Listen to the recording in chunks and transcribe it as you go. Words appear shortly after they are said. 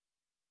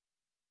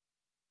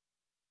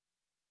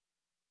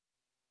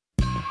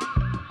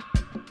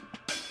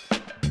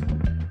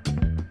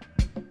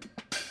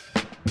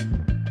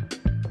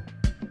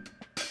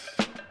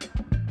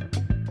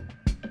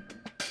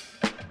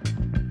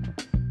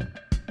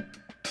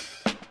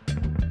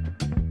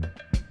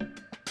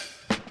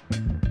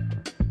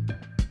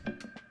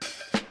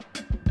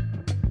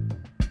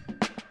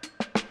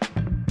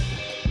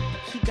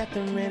got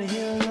the red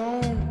hair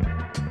on,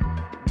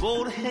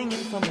 gold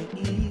hanging from her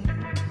ears,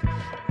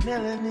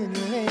 melanin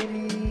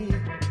lady.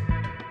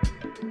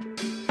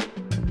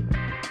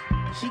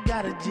 She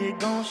got a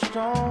jig on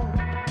strong.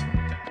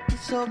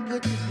 It's so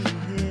good to be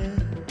here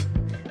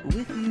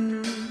with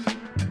you.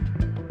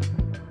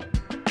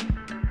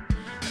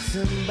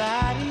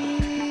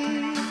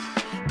 Somebody's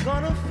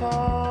gonna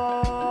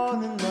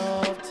fall in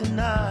love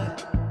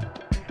tonight.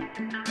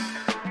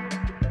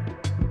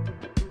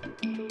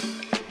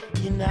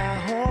 And I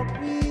hope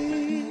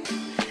we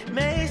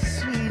make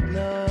sweet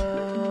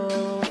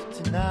love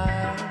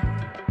tonight.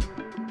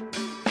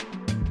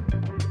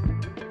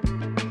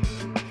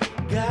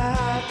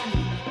 God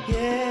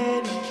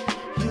created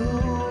you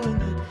in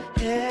the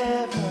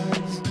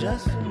heavens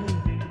just for me,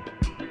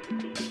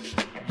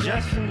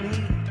 just for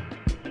me.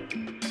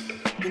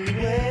 Been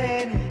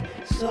waiting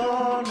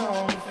so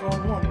long for a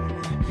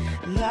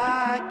woman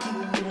like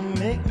you to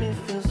make me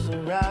feel so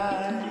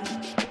right.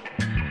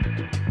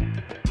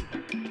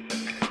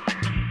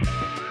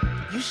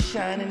 You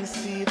shine in the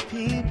sea of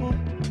people.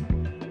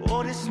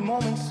 Oh, this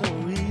moment so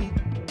real.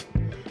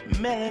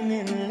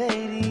 Melanin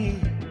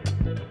lady,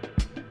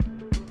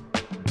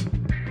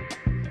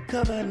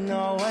 covered in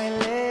all white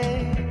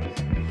lace.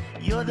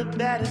 You're the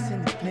baddest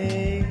in the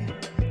place.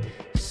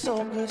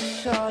 So good,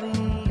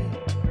 shorty.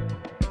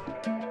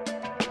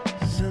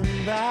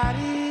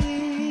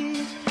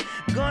 Somebody's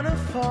gonna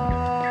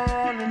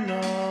fall in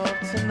love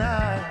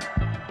tonight.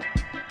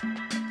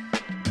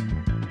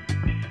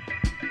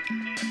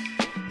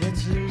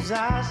 Let's lose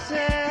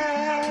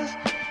ourselves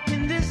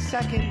in this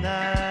second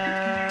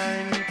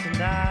line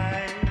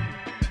tonight.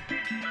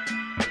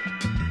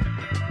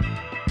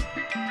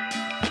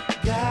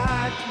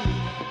 God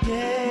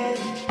created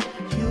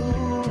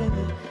you in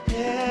the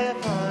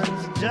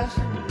heavens just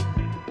for me,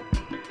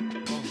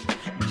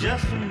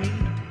 just for me.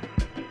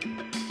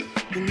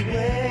 Been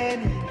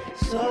waiting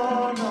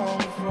so long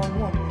for a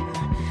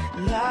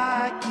woman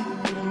like you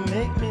to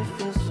make me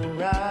feel so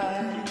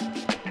right.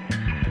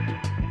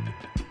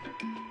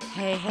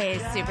 Hey, hey,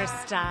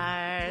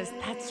 superstars.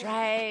 That's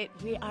right.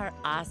 We are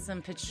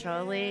awesome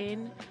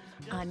patrolling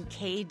on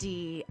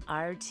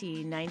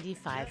KDRT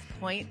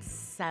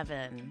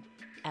 95.7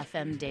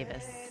 FM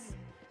Davis.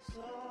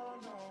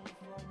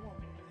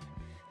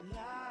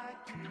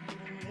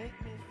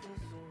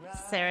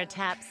 Sarah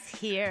Taps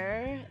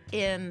here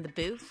in the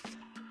booth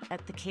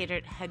at the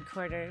Catered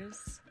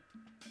headquarters.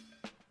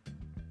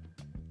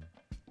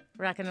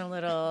 Rocking a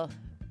little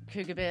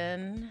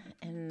Kugabin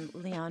and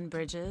Leon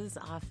Bridges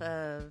off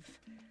of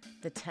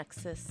the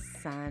Texas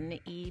Sun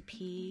EP.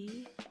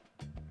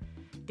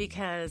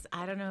 Because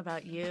I don't know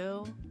about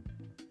you,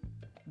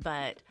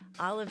 but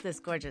all of this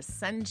gorgeous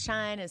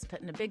sunshine is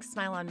putting a big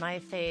smile on my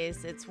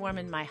face. It's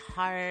warming my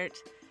heart.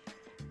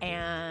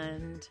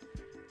 And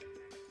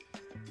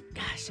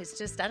gosh, it's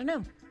just, I don't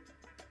know.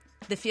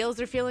 The feels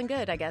are feeling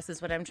good, I guess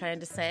is what I'm trying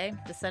to say.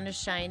 The sun is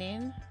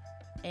shining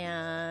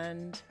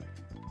and,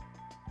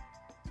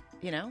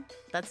 you know,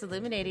 that's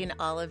illuminating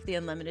all of the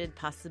unlimited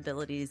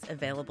possibilities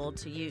available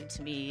to you,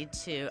 to me,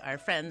 to our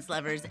friends,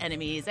 lovers,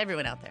 enemies,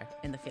 everyone out there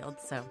in the field.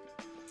 So,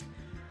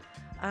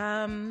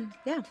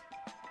 yeah.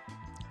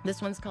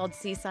 This one's called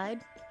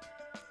Seaside.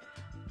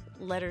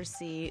 Letter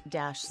C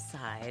dash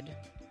side.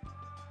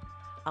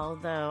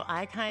 Although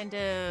I kind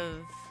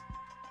of,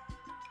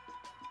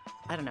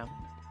 I don't know.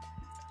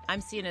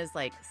 I'm seeing it as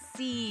like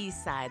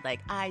seaside, like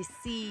I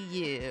see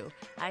you.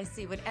 I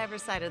see whatever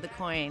side of the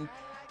coin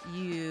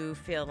you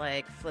feel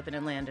like flipping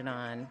and landing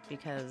on,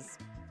 because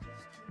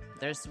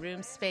there's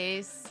room,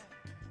 space,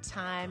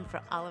 time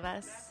for all of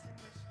us.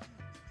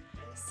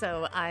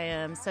 So I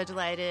am so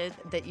delighted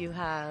that you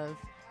have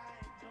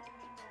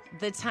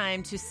the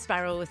time to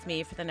spiral with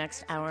me for the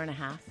next hour and a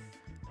half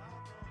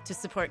to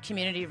support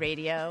community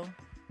radio,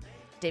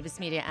 Davis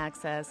Media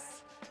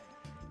Access,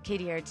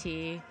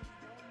 KDRT,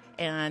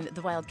 and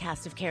the wild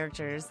cast of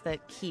characters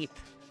that keep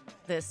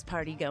this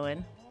party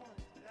going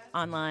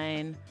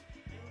online,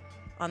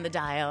 on the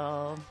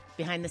dial,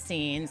 behind the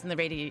scenes, in the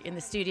radio, in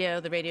the studio,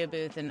 the radio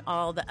booth, and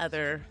all the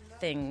other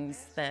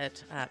things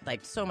that,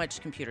 like so much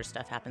computer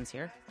stuff happens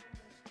here.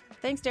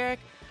 Thanks, Derek.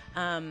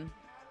 You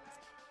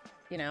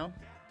know,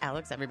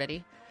 Alex,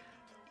 everybody.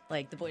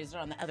 Like, the boys are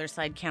on the other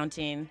side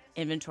counting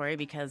inventory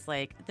because,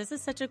 like, this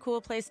is such a cool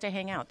place to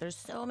hang out. There's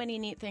so many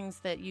neat things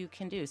that you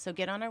can do. So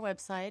get on our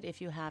website if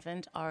you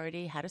haven't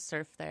already had a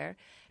surf there,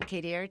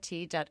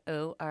 kdrt.org,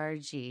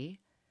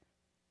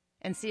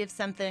 and see if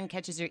something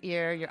catches your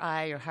ear, your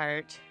eye, your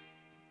heart,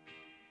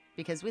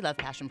 because we love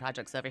passion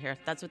projects over here.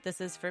 That's what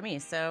this is for me.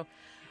 So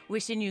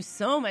wishing you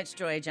so much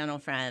joy, gentle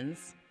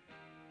friends.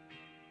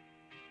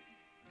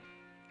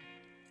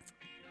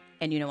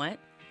 And you know what?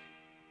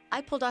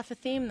 I pulled off a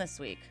theme this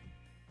week.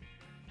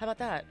 How about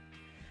that?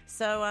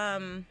 So,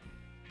 I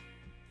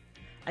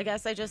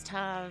guess I just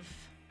have...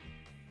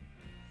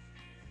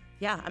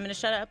 Yeah, I'm going to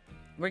shut up.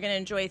 We're going to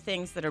enjoy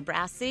things that are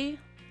brassy,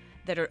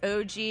 that are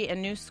OG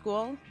and new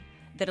school,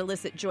 that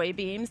elicit joy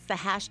beams. The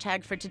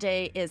hashtag for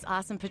today is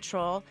Awesome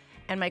Patrol.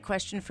 And my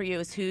question for you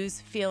is, who's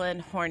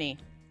feeling horny?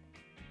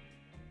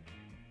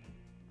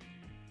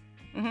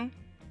 Mm-hmm.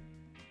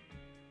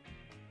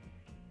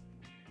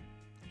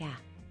 Yeah.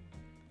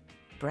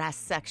 Brass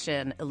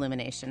section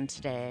illumination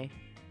today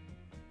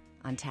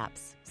on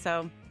taps.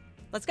 So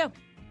let's go.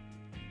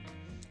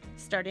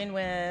 Starting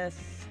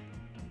with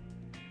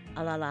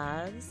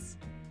Alalas.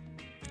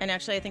 And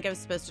actually, I think I was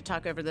supposed to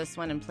talk over this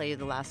one and play you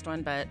the last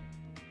one, but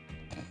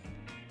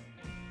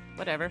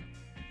whatever.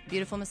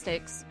 Beautiful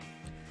mistakes.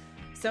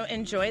 So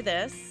enjoy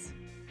this,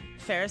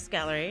 Ferris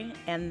Gallery,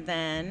 and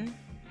then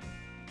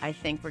I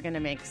think we're going to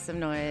make some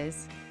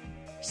noise,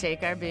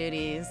 shake our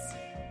booties,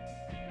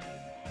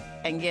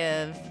 and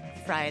give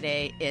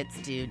Friday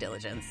its due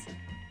diligence.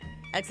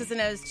 X's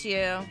and O's to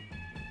you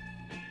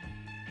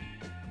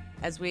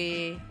as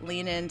we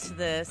lean into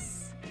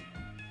this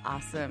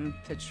awesome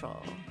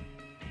patrol.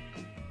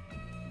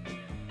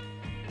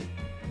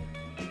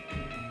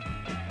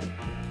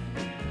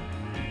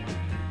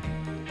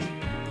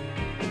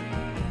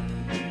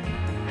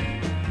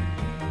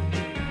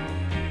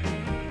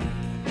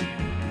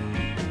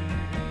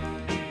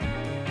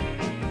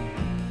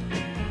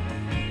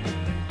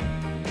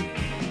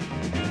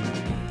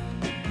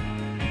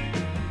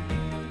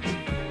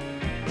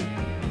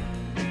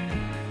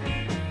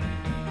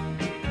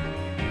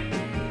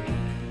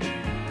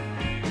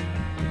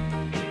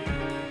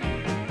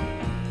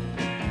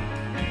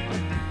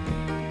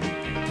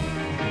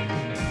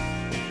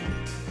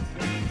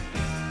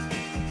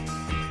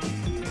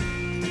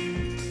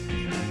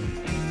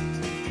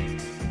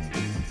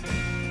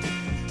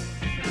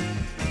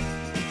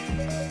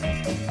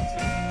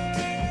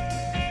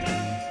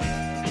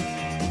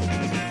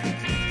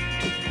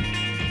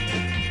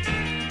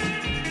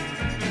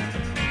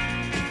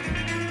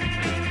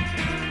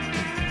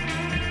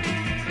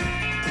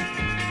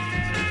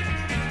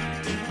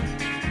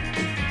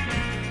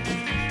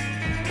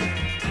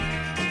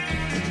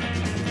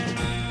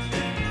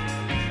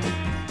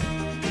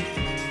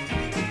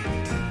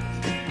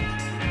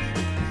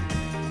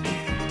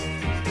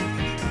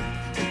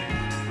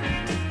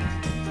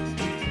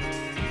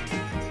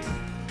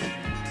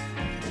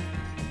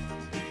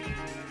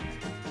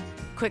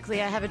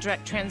 Quickly, I have a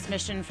direct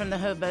transmission from the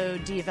Hobo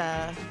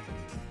Diva.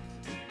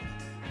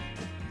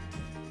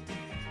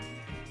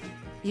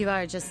 You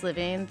are just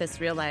living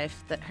this real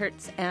life that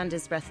hurts and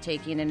is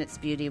breathtaking in its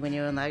beauty when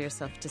you allow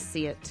yourself to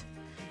see it.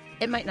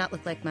 It might not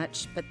look like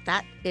much, but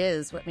that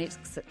is what makes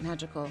it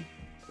magical.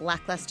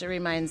 Lackluster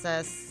reminds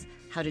us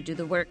how to do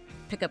the work,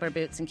 pick up our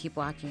boots, and keep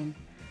walking.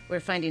 We're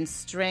finding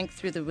strength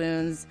through the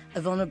wounds,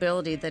 a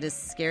vulnerability that is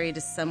scary to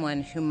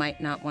someone who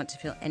might not want to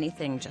feel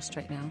anything just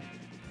right now.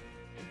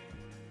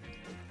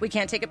 We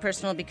can't take it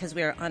personal because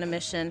we are on a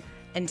mission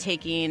and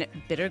taking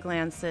bitter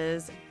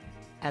glances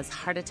as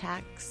heart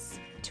attacks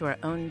to our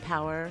own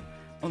power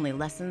only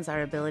lessens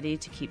our ability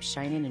to keep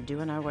shining and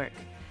doing our work.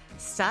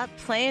 Stop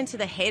playing to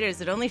the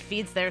haters. It only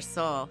feeds their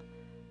soul.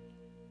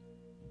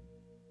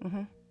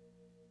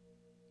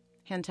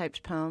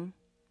 Hand-typed poem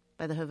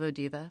by the Hobo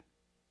Diva,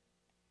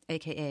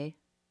 a.k.a.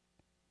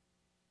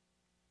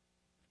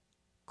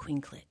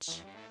 Queen Klitsch.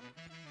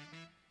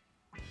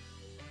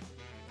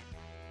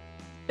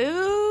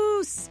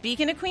 Ooh,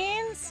 speaking of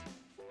queens,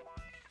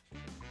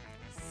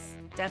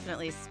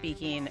 definitely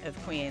speaking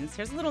of queens,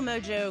 here's a little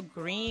Mojo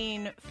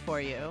Green for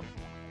you.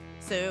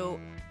 So,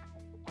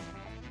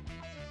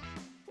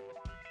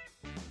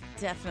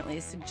 definitely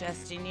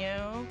suggesting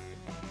you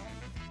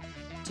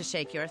to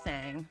shake your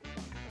thing.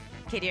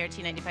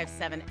 KDRT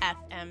 95.7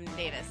 FM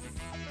Davis.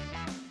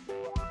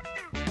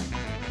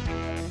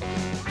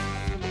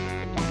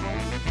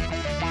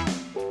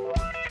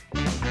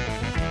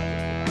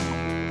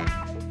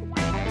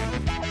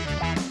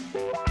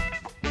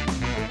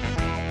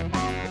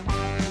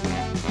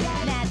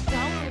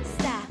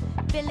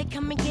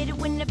 Come and get it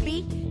when the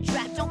beat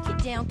drop. Don't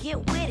get down, get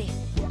with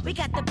it. We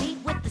got the beat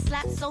with the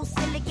slap, so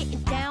silly. Getting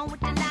down with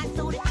the line,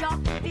 so that y'all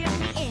feel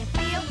me and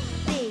feel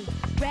me.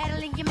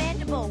 Rattling your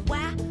mandible,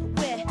 why?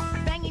 We're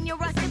banging your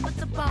rusty with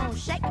the bone.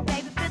 Shake it,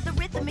 baby, feel the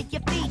rhythm in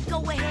your feet.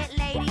 Go ahead,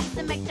 ladies,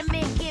 and make the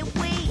men get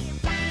weak.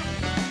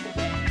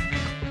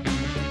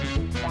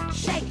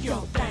 Shake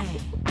your thing.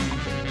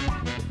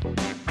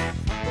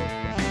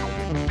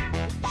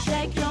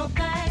 Shake your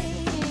thing.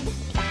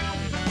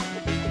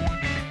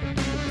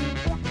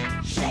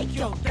 Shake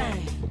your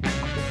thing.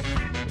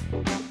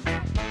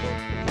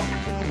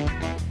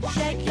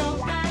 Shake your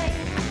thing.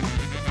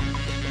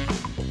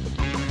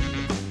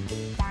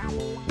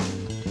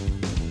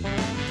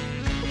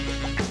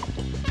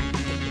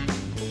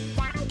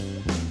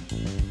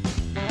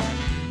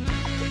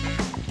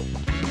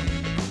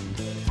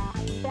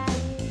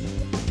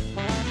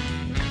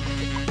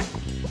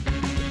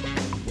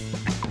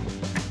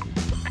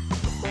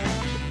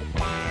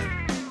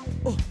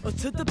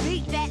 To the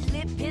beat that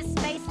lip his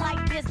face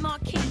like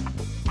Bismarck Key.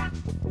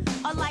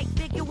 A light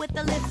figure with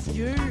the lips,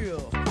 yeah.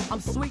 I'm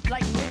sweet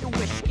like nigga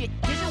wish. Get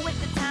jiggy with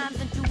the times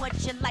and do what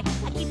you like.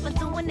 I keep on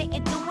doing it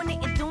and doing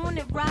it and doing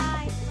it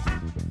right.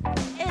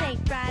 It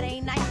ain't Friday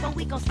night, but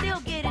we gon'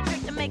 still get a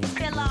drink to make it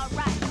feel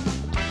alright.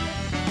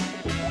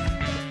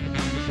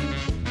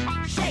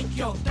 Shake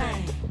your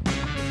thing.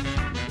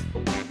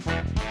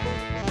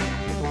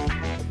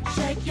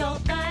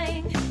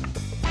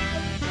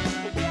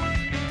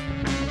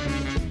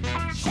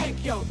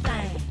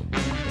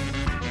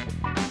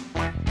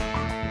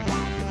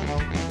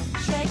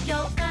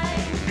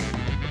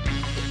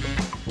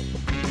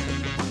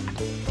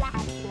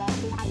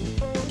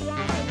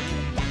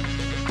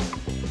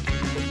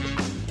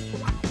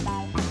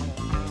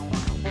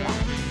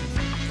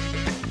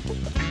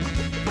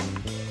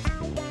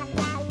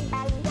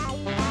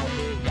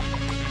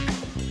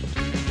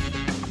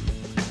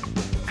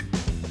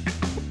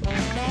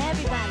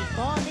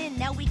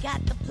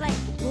 got the play.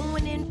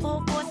 Going in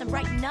full force and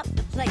brighten up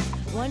the place.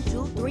 1,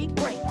 2, 3,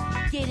 break.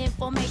 Get in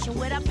formation.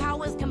 With our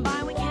powers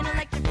combined, we can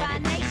electrify a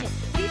nation.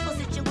 People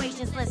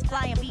situations, let's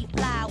fly and be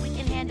fly. We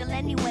can handle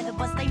any weather,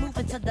 but stay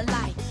moving to the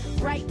light.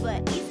 Bright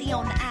but easy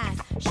on the eyes.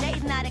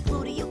 Shades not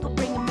included, you can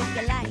bring them if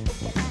you like.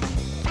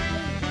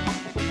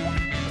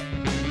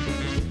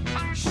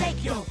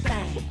 Shake your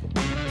thing.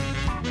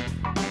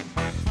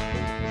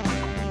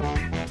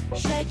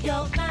 Shake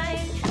your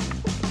thing.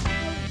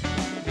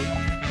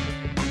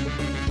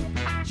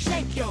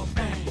 Shake your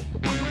thing.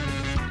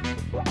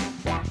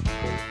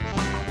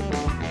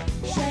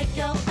 Shake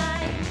your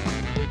thing.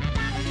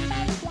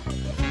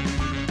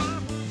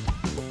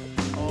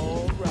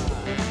 Alright.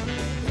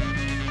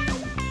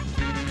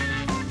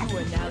 You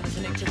are now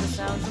listening to the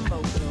sounds of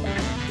Moto.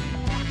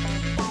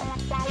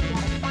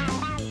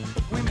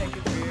 We make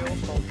it real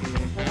funky.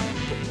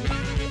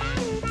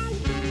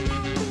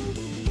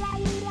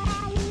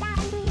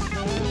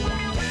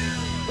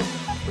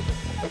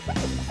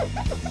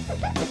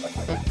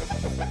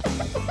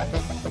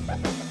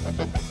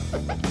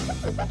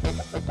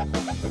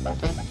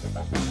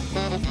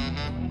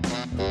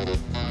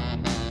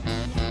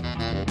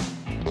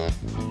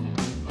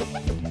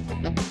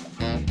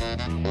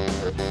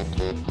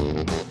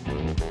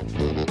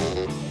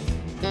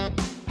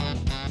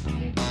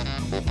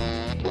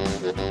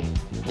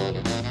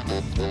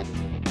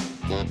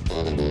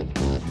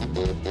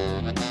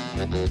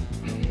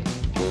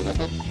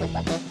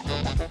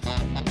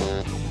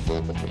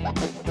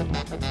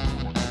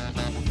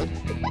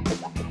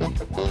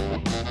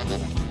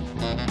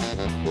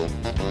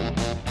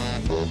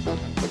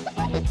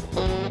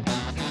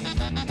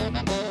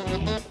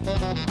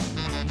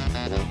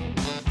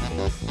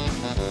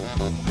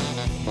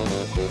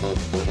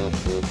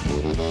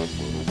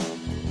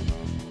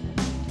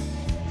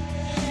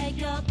 Shake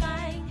your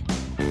thing.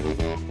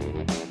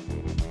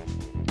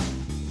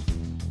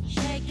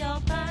 Shake your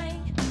thing.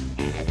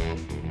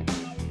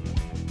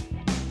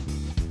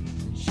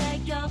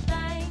 Shake your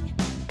thing.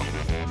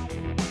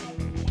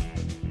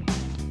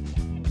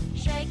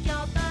 Shake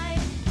your thing.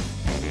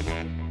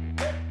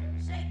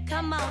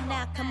 Come on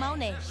now, come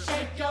on and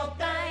shake your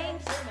thing.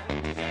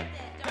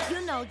 You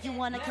know you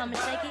wanna come and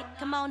shake it.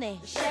 Come on and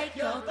shake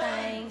your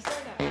thing.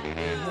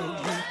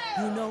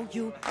 You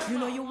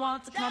know you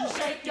want to come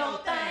shake your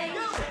thing.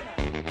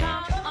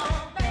 Come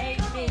on,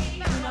 baby.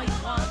 You know you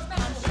want to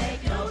come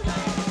shake your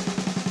thing.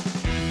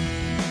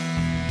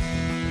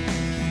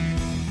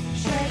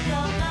 Shake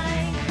your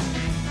thing.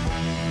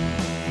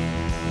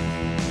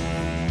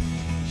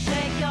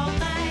 Shake your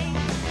thing.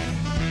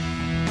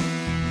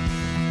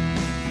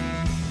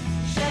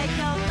 Shake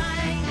your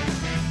thing.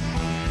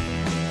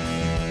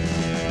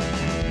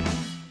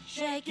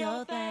 Shake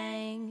your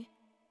thing.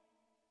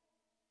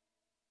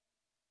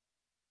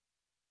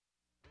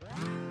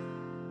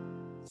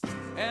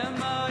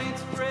 Emma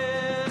eats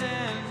bread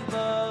and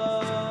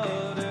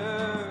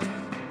butter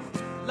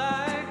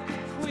like the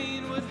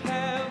queen would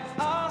have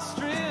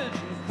ostrich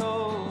and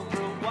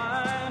cobra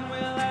wine.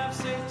 We'll have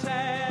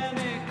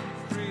satanic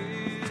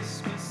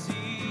Christmas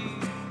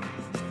Eve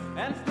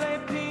and play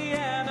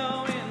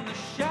piano in the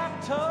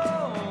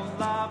chateau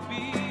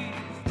lobby.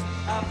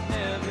 I've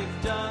never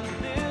done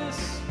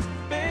this,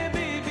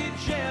 baby, be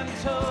gentle.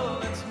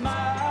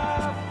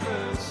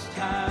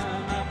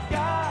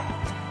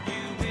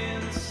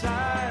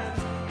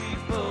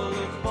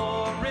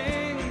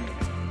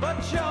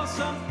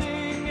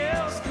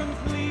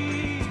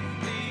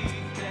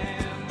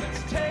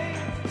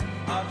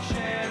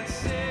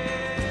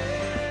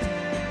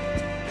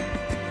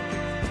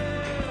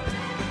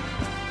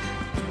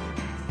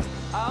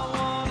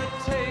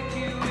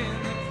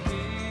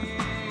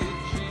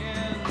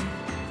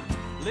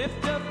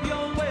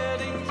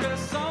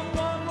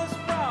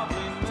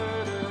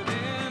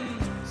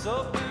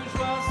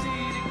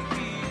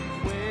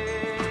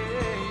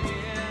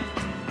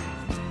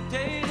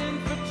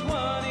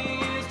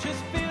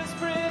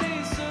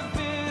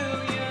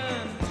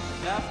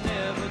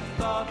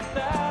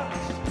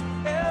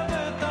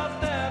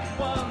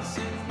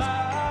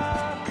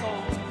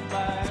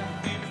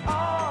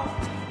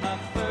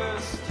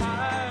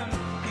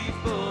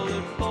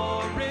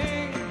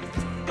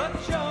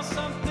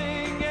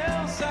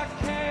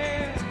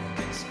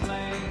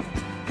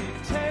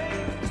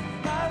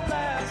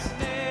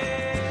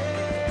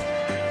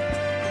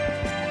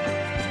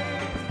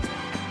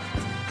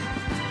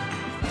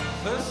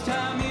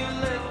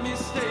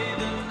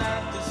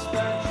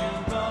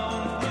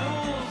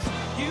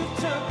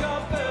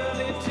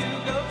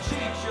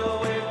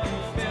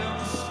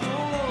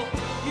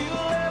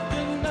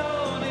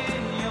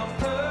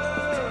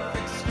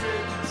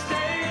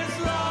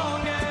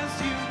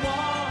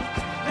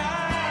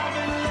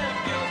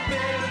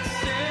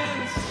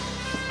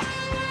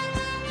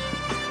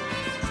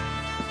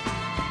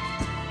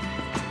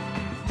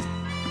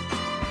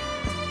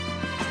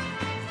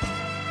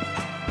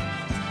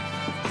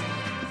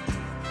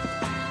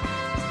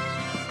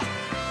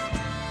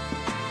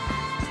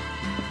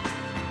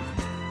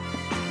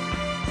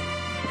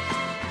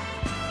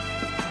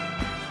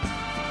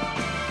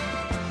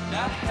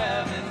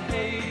 haven't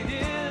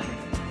hated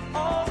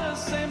all the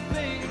same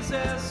things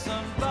as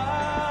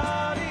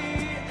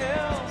somebody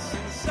else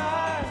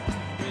inside.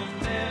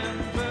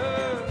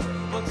 Remember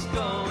what's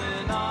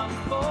going on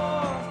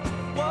for.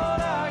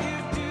 What are you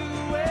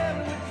doing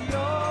with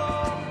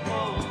your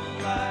whole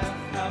life?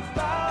 How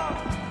about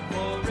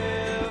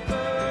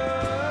forever?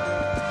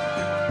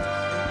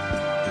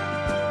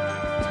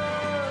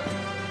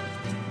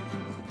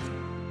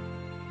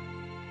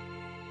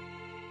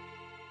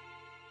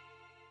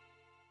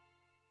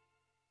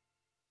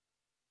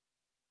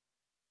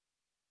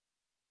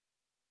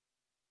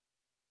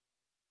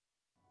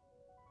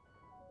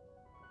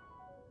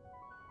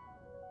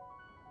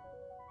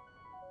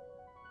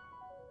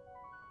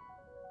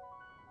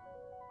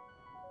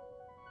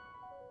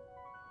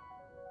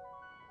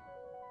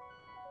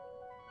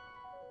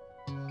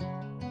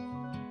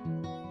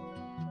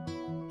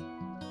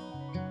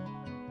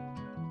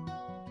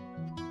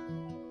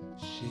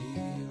 She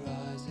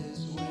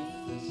rises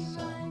with the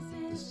sun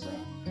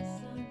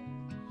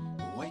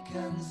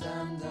awakens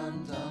and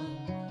undone.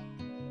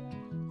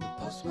 The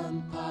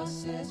postman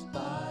passes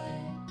by,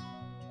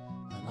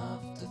 and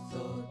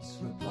afterthoughts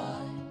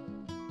reply.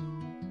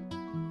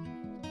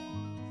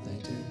 They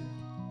do.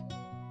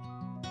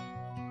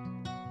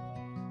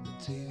 The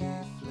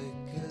TV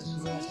flickers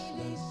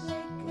restless.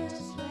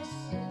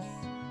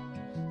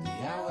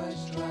 The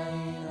hours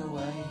drain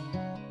away,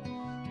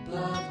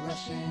 blood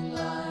rushing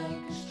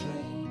like a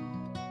stream.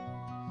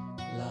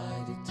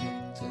 Lie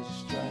detector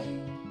stray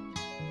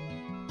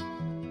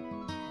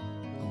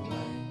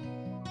away.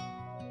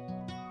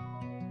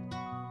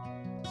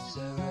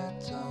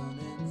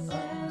 Serotonin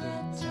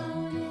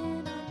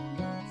undertone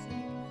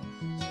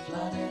is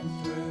flooding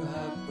through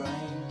her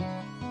brain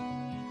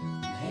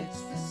and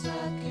hits the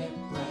circuit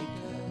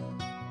breaker.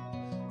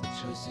 The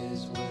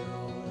choices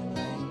will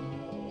remain.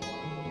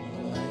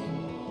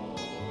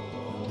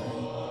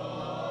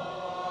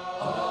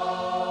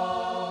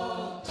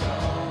 Oh,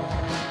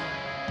 don't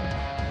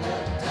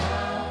look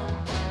down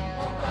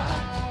or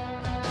back.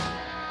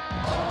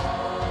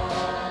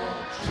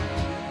 All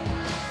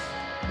trees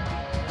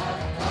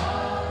have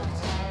got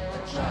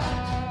a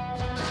track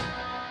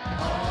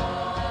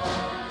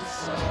on the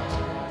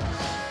souls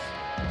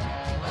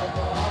of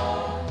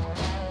all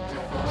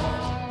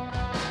before.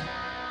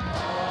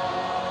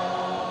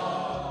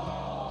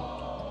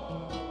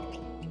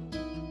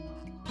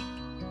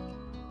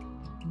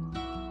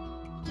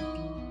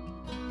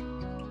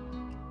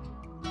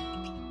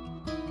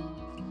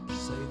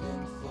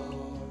 Saving for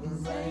a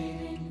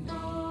rainy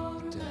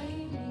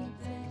day.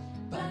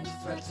 Banks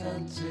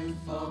threaten to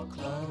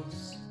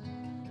foreclose.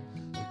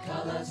 The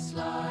colour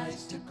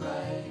slides to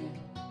grey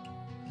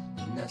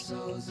and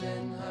nestles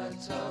in her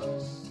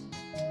toes.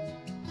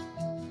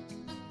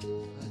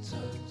 Her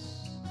toes.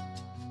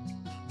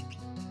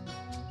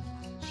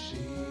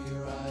 She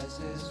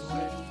rises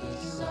with the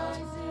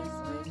sun,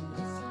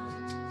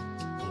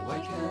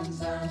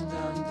 awakens and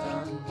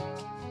undone.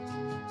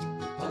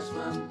 The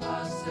postman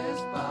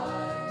passes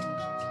by,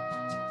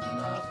 and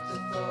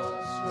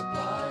afterthoughts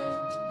reply.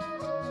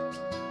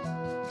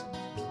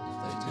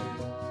 They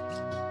do.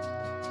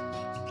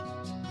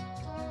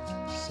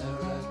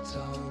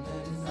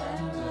 Serotonin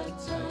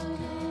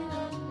undertaking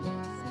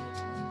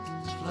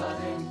is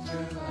flooding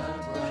through her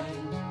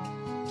brain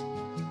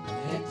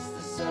and hits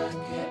the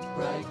circuit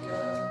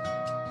breaker.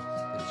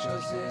 The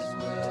choices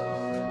will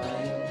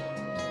remain,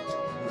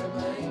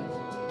 remain,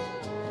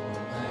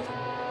 remain.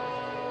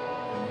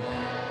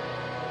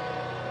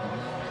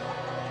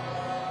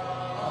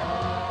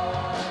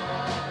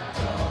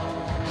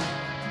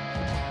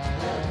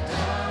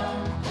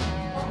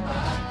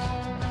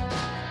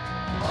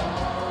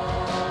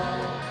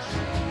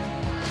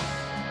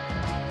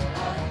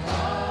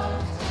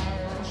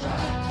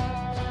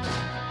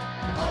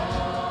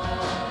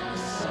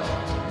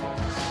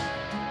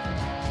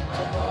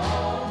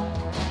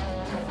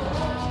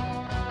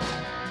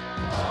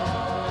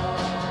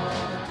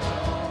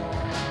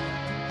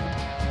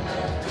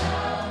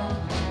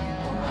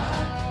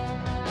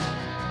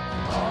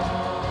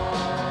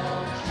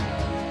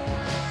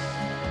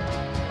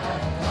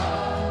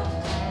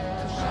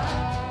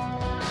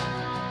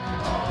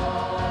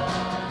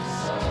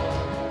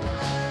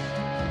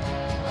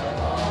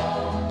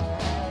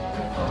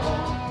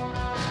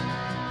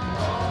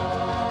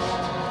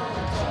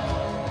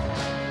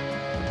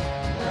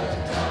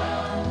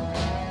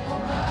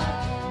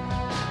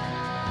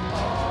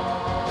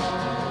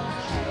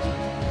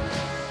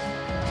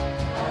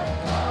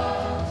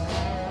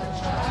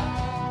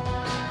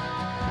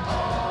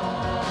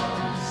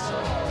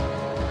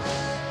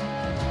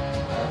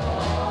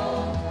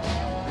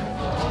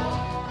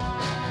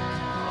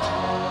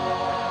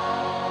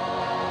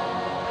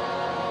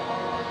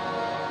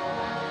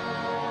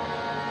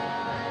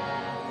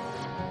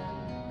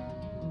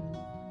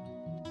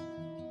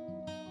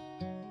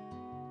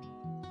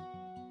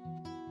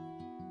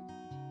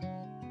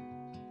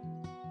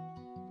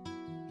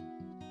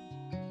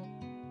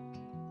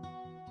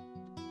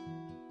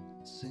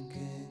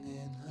 sinking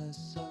in her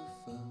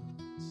sofa,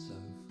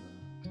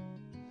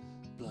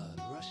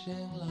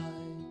 crashing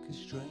like a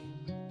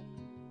stream.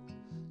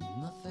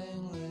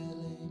 Nothing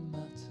really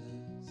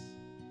matters.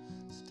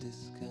 It's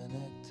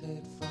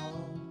disconnected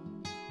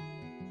from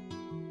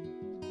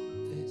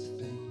its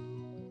theme.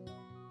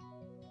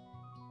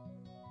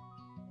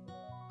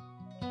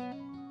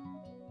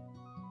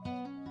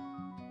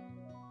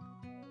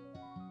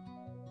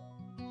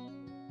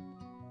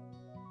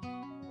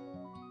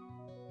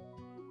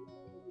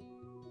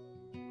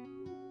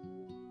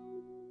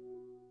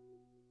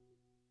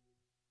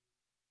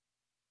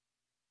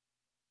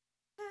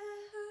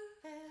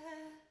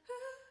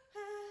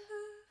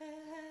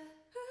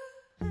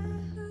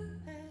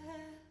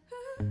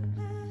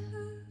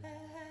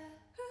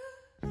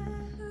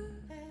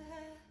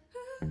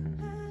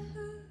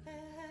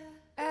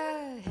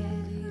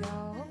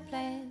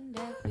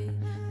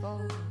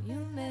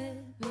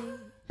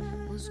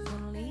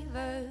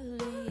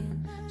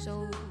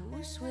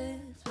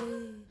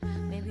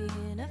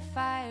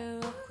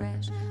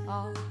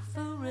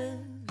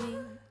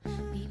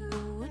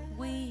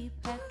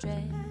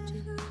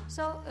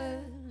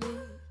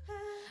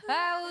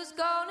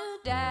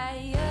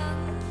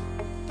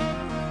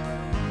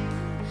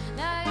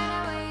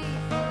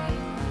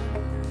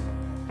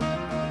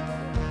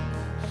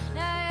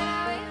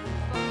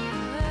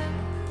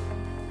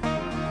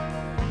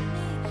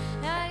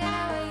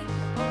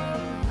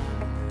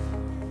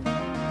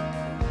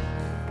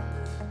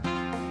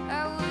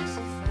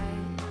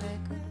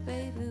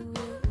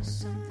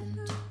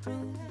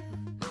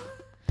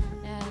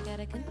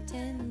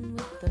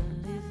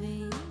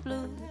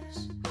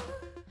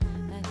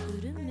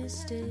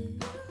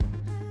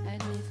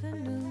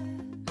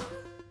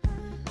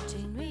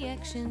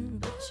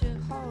 But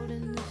you're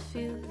holding the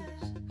fuse.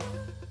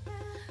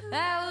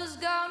 I was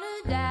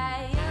gonna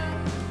die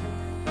young.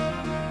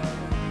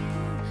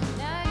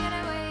 Now I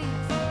gotta wait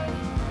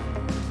for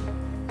you.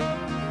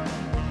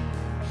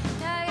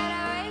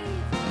 Now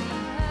I gotta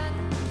wait for you, honey.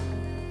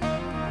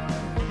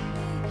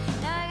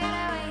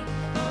 Now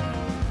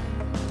I gotta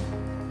wait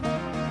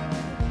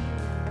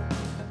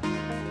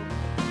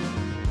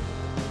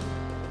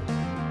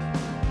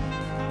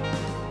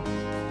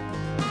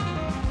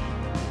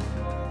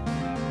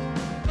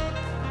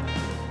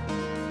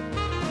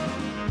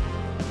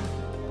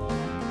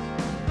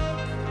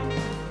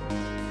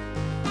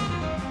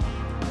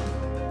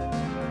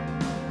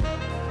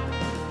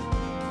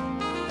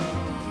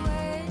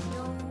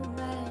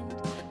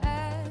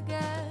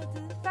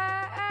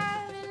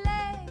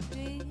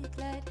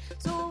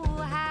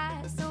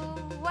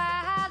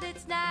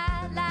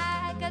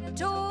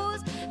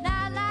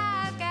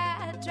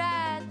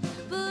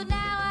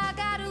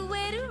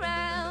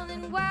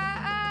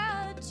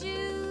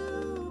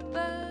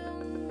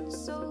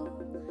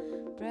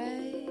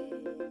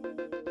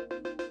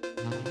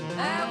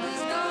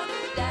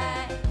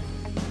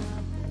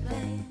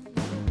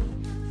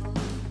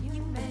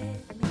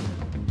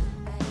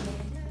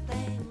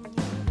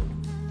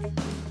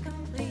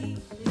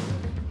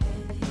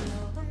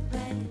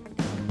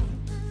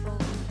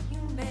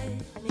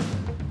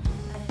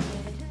for you.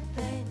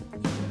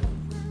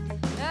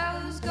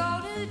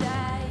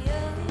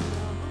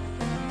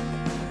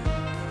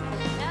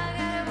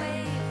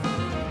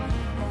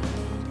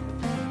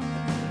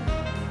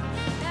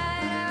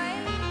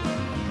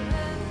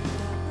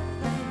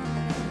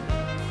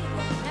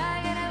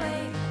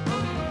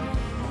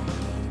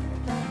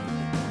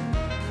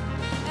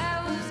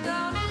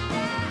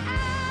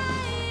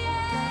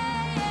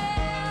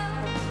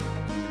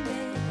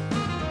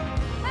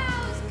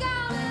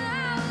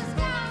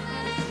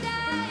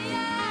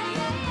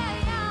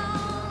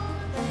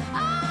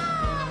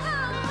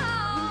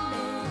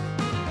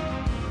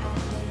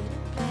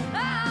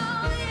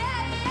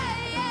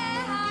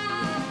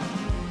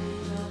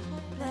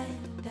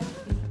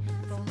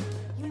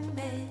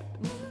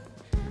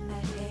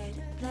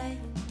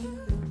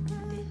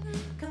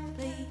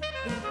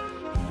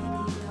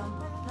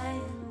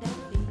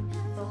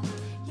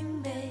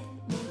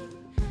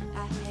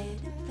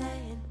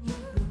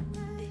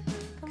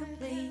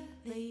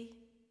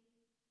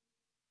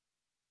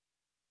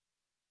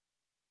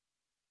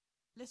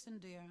 Listen,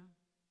 dear,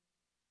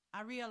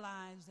 I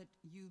realize that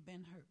you've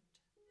been hurt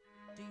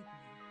deeply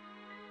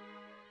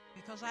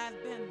because I've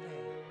been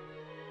there.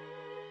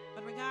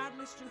 But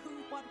regardless to who,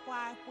 what,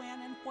 why,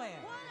 when, and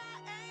where,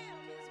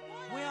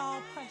 we're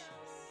all precious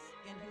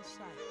in His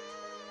sight.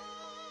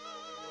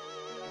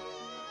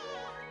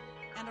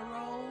 And a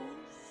rose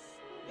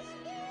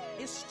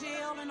is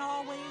still and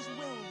always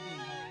will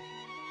be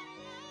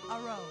a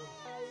rose.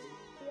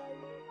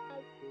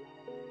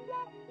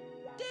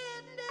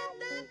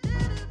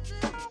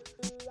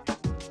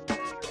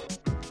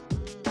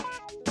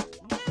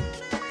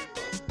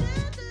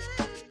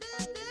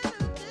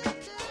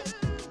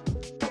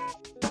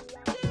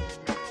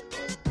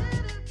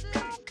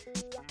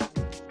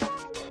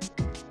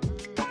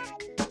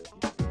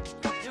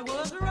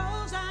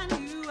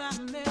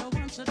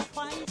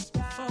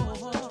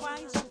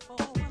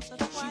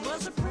 She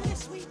was a pretty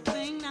sweet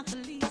thing, not the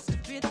least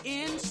bit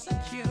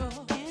insecure.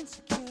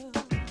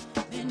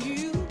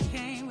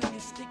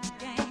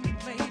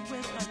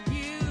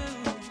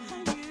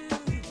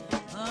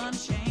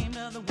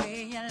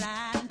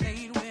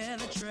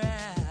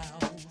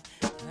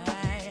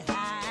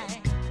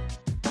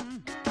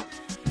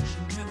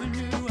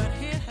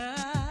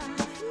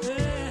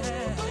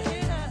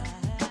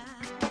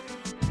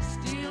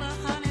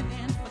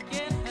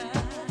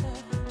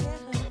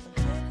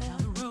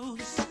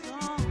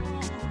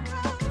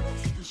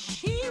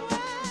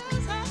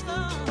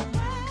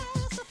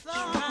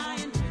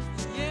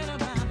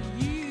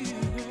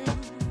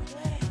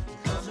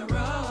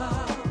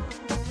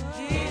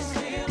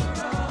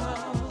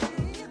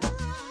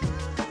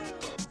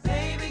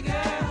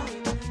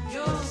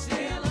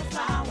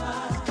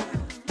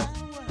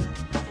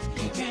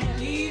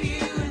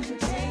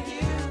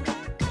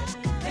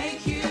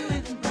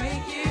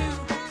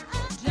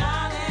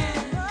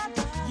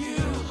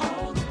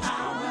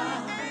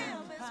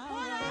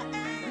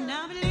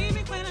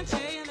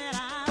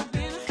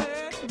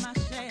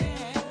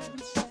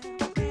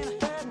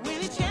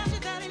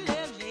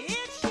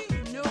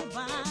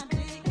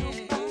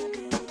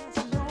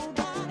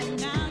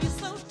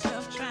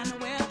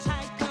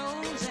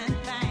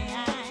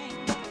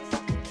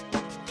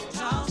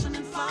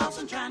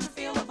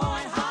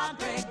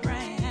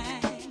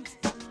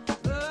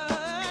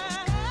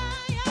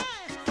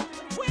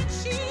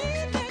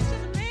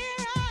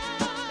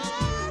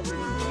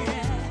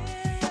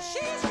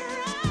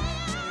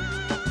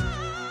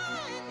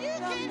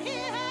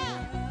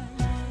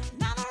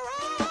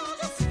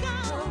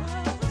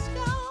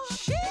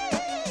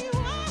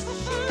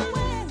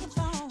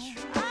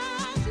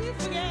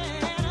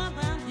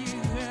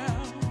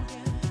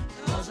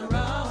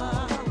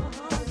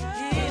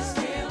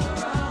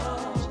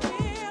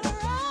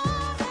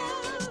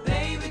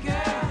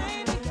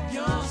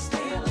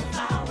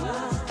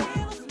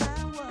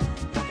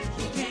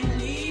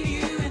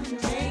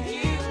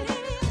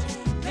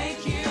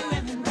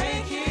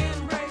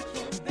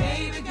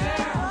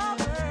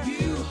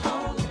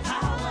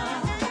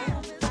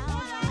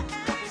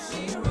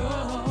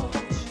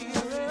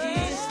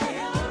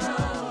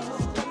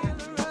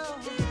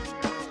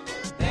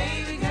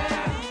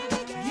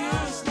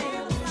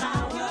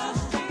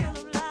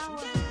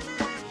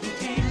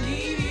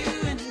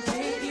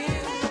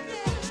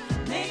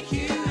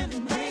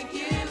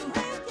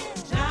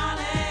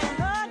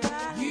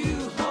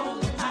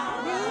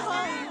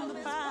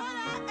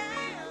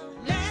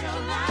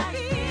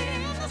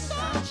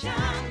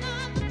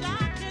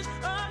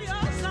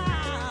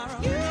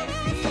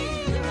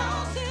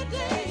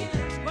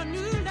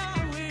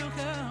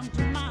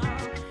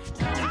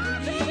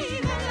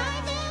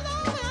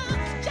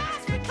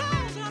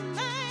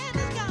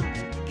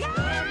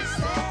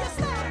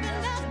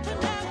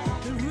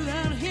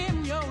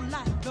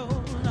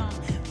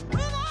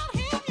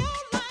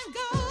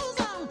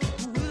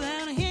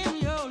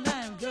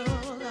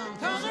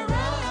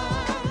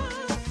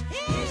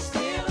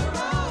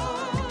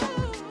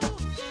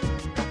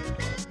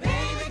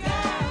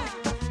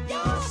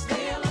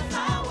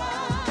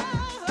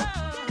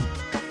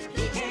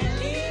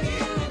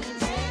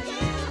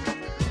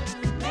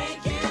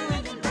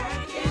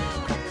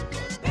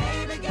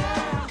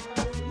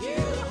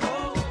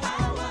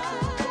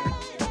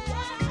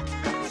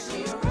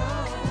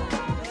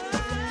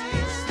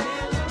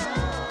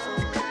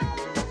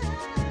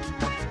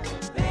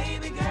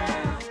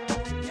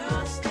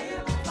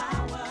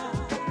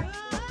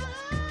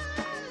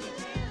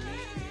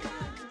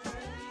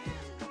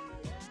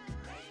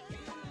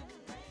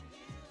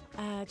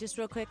 just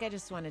real quick, I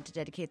just wanted to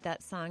dedicate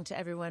that song to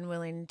everyone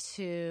willing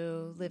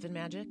to live in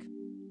magic.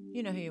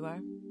 You know who you are.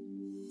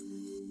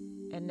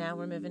 And now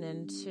we're moving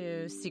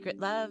into Secret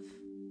Love,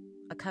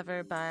 a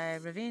cover by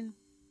Ravine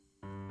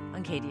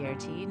on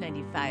KDRT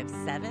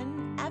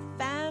 95.7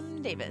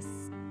 FM Davis.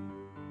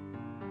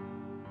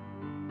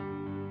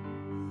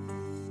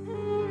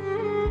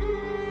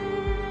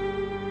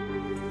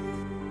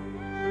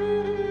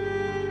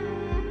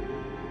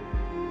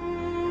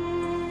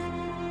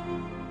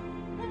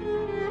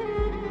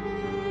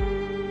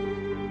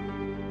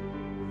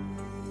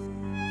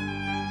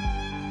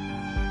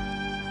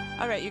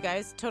 All right, you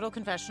guys, total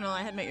confessional.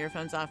 I had my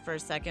earphones off for a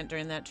second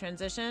during that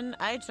transition.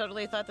 I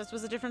totally thought this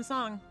was a different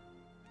song.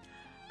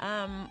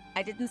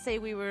 I didn't say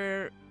we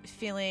were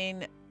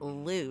feeling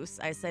loose.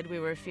 I said we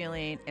were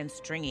feeling, and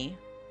stringy,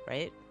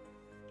 right?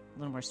 A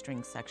little more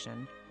string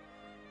section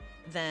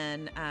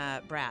than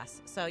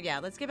brass. So, yeah,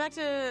 let's get back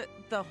to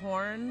the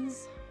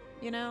horns,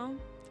 you know,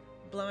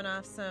 blowing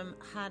off some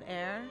hot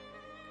air.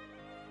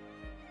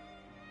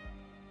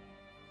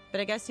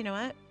 But I guess, you know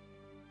what?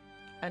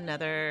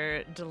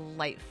 Another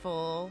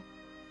delightful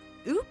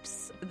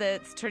oops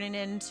that's turning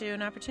into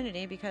an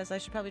opportunity, because I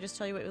should probably just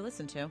tell you what we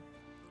listened to.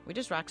 We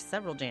just rocked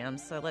several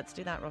jams, so let's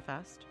do that real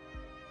fast.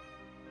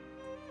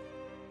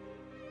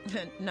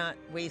 Not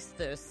waste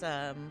this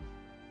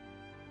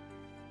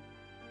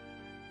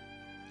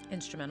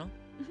instrumental.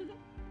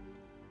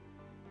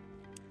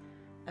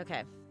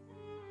 Okay.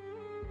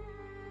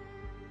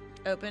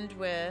 Opened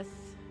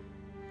with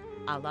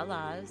A La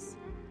La's.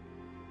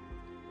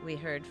 We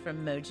heard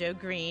from Mojo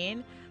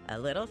Green, a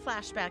little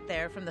flashback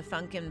there from the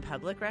Funk in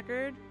Public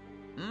record.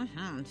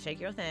 Shake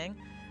your thing.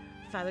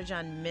 Father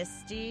John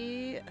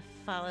Misty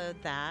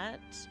followed that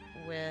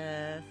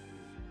with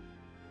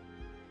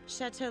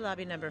Chateau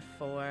Lobby number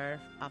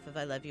 4 off of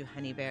I Love You,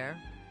 Honey Bear.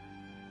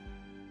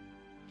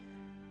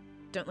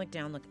 Don't Look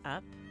Down, Look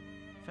Up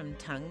from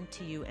Tongue,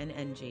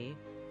 T-U-N-N-G.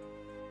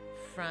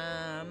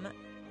 From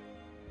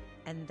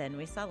And Then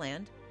We Saw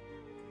Land.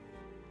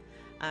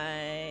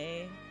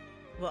 I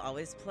will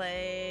always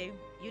play,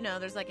 you know,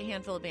 there's like a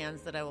handful of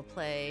bands that I will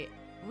play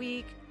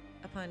week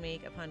upon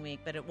week upon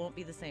week, but it won't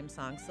be the same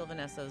song.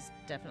 Sylvanesso's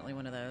definitely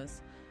one of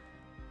those.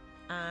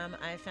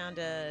 I found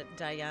a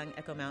Die Young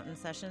Echo Mountain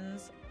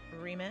Sessions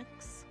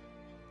remix,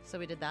 so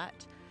we did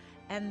that.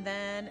 And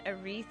then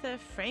Aretha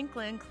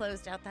Franklin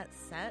closed out that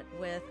set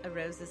with A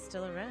Rose Is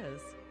Still a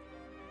Rose.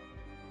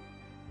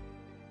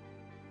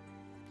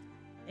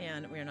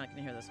 And we're not going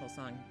to hear this whole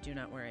song. Do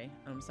not worry.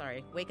 I'm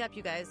sorry. Wake up,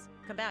 you guys.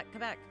 Come back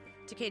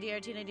to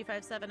KDRT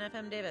 95.7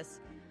 FM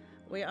Davis.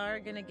 We are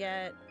going to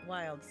get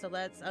wild. So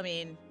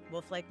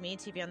Wolf Like Me,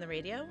 TV on the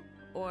Radio,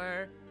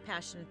 or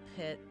Passion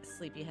Pit,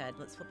 Sleepyhead.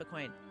 Let's flip a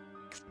coin.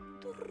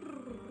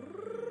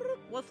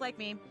 Wolf Like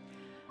Me.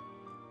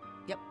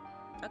 Yep.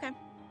 Okay.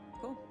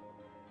 Cool.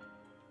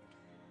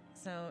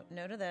 So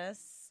no to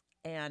this,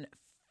 and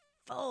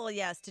full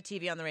yes to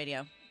TV on the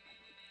Radio.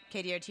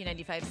 KDRT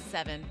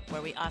 95.7,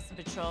 where we Awesome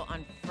Patrol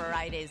on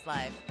Fridays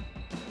live.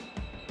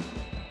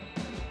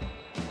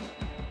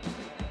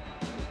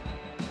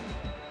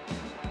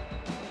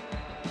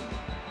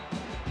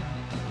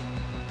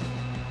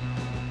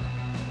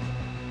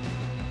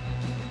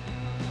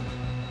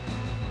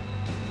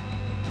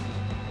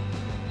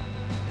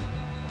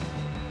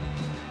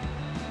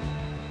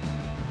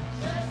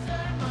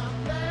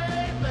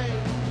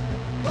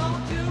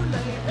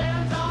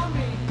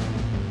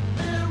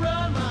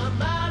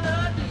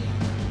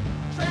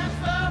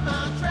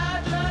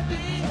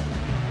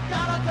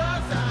 Gotta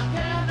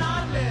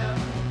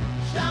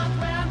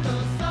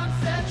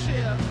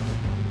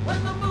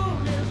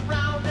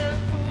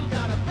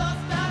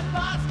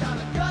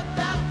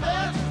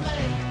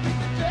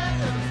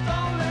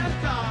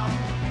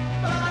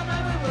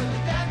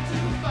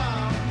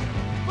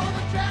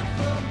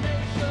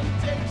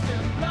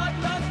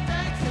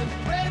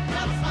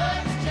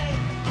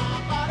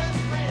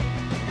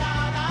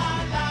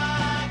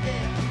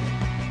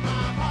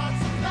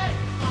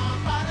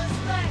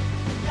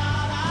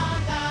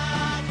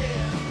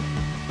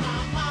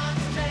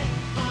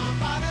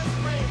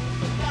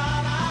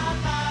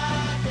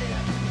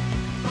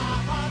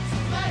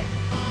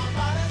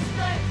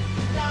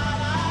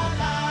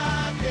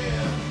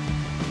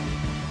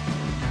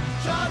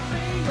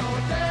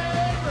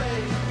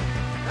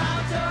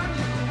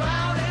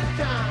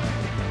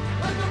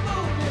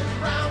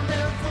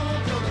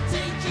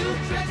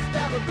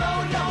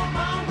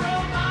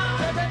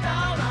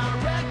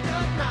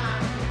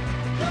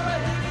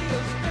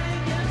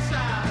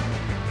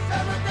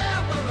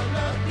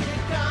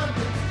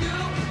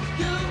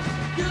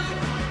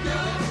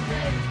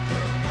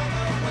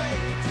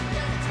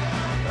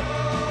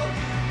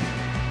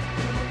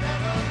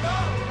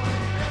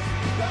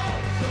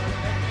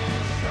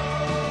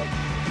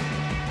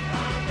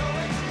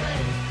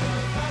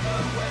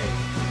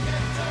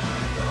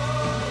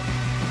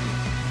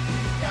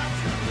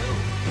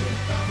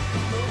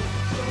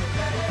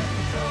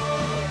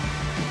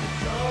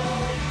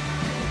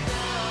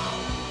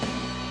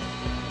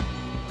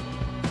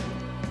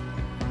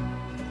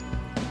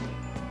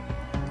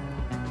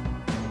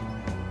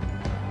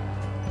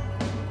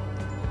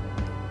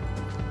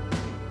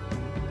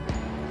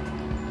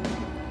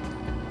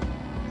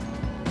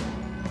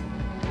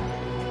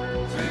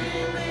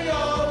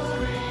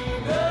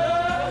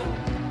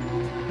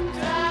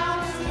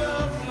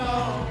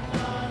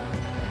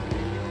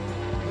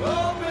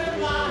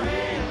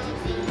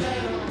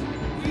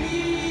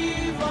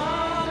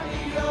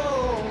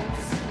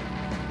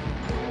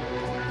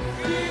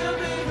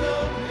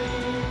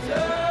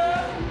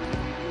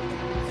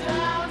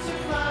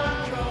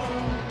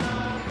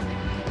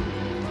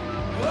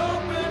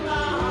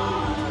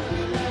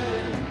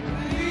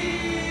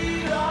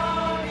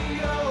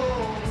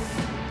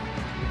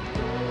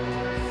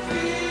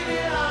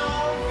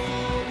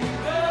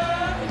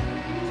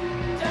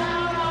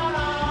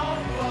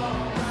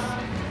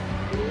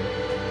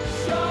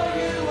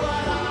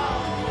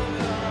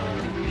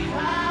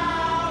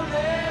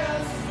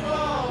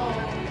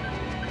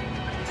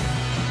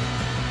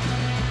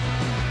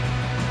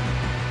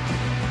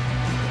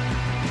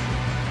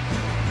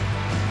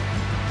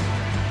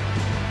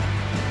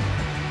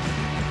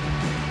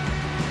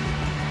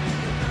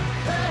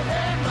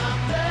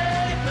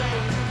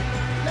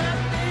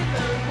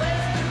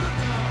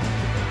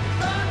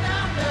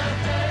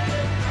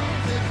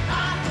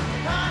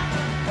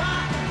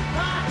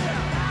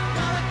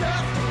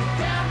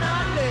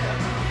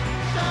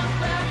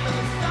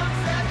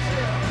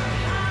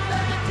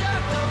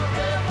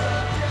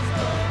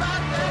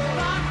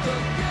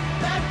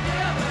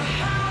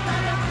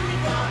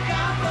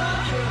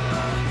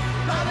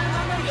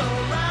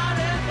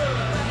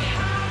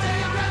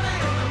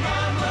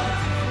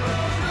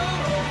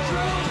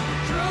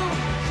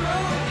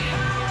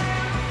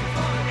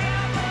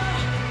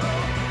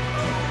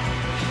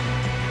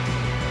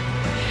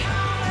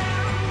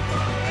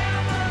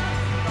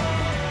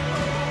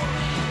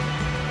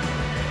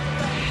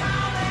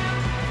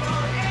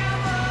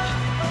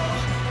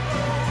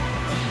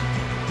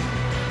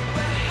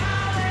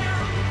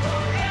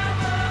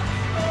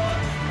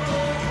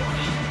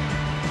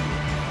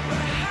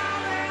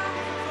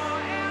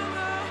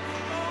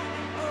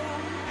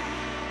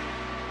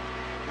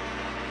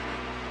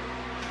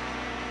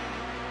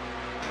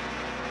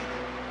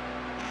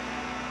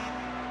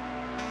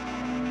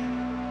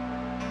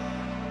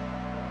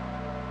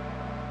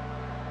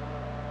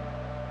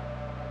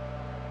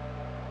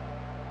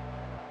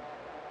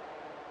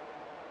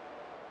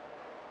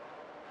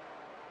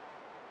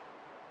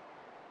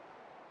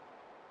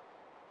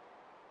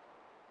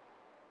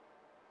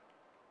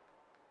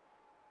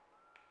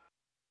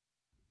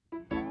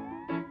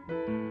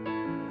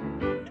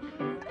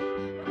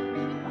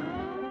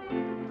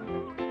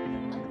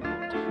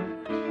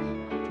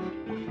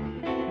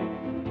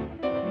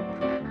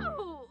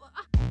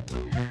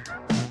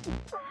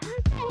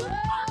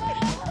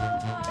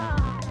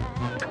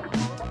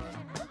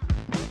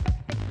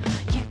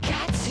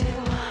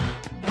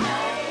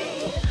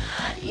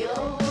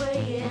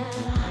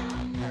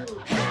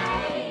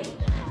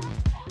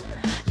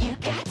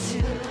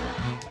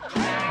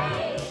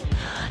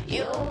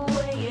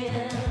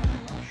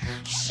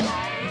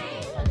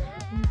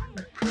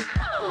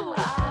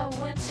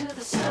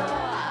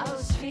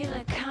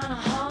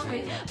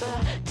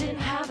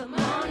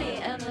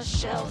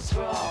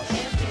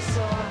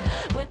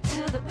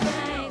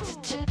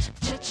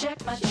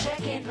my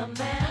check in, the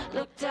man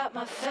looked at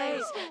my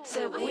face,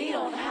 said we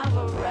don't have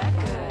a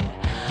record.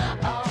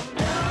 Oh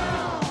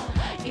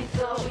no, you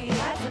thought we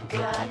had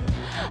forgotten.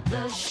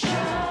 The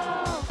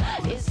show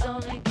is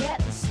only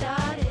getting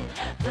started.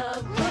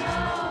 The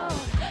road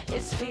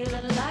is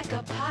feeling like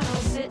a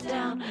puddle. Sit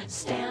down,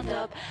 stand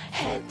up,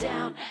 head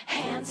down,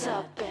 hands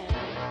up,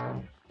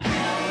 and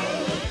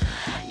hey,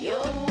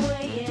 you're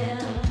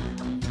weighing.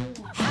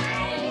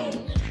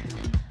 Hey,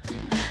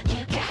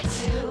 you got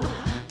to.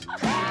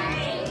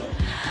 Hey,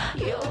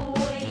 you're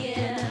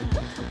weighing.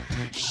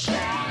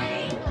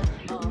 Shame.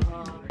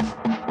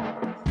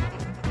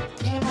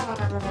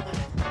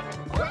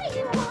 What do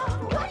you want?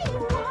 What do you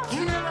want?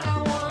 You know what I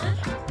want.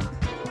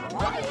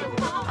 What do you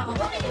want?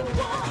 What do you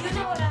want? You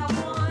know what I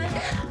want.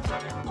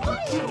 What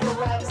do you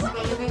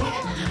want, baby?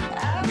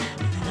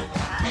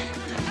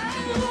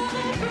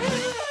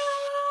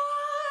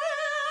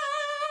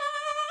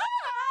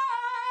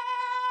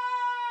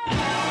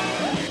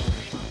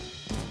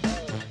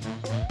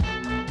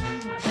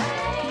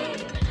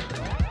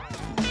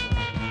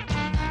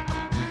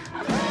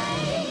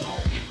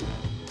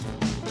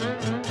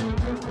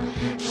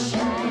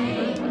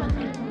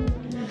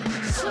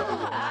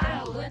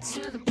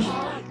 To the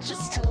park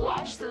just to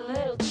watch the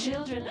little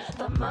children.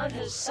 The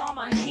mothers saw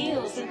my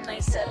heels and they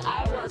said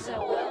I wasn't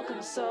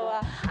welcome, so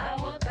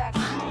I went back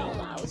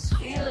home. I was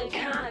feeling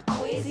kinda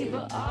queasy,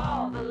 but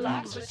all the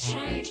locks were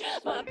changed.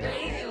 My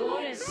baby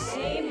wouldn't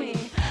see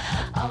me.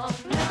 Oh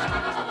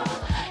no,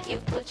 you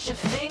put your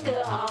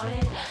finger on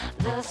it.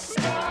 The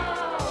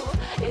stove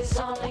is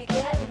only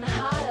getting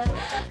hotter.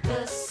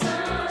 The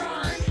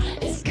sun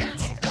is got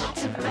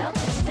to melt.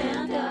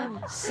 Stand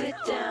up, sit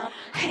down,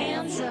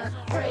 hands up,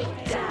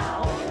 break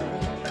down.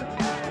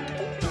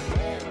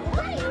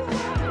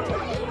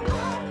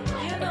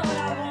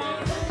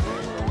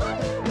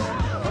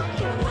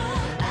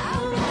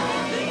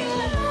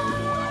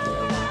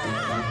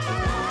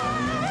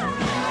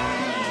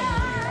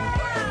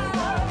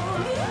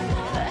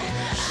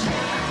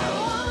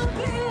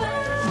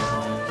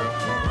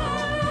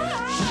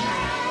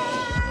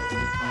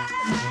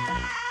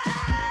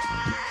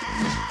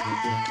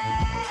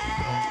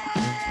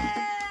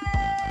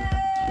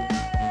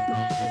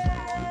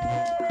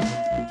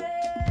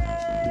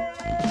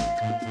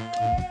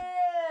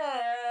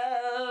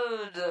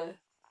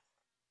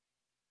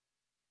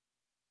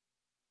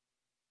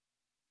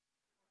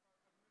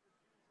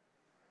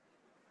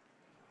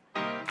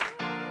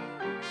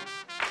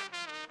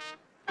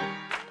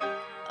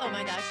 Oh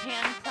my gosh,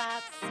 hand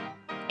claps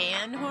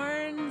and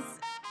horns.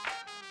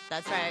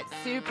 That's right,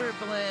 Super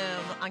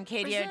Bloom on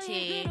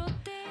KDOT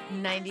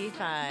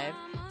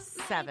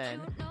 95.7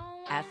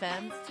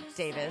 FM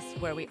Davis,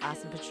 where we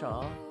awesome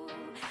patrol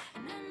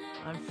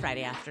on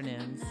Friday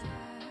afternoons.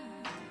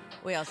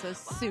 We also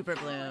Super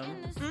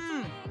Bloom.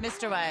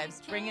 Mr.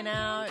 Wives bringing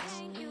out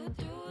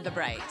the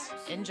bright.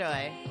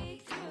 Enjoy.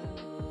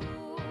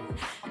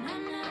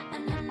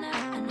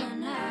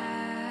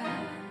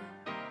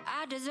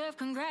 I deserve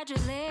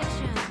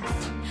congratulations,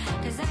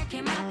 'cause I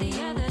came out the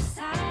other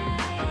side.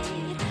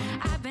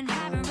 I've been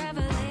having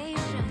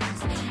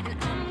revelations,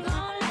 and I'm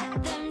gonna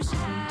let them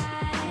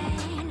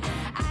shine.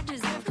 I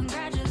deserve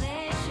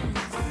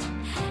congratulations,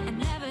 and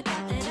never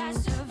thought that I'd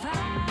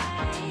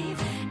survive.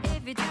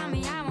 If you tell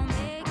me I won't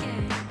make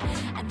it,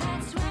 and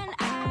that's when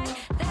I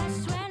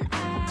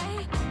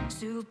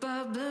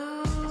super blue.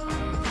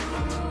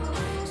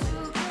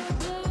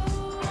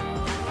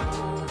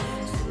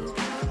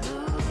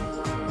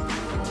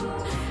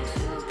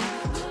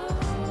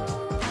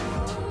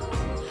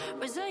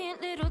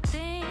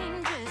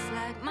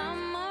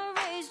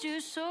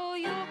 So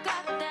you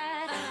got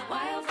that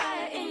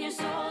wildfire in your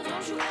soul.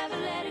 Don't you ever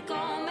let it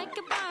go. Make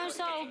it burn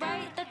so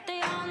bright that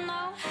they all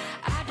know.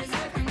 I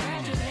deserve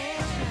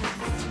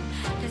congratulations,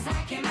 'cause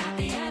I came out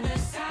the other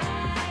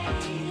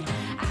side.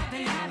 I've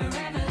been having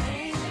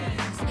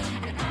revelations,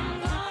 and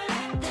I'm gonna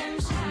let them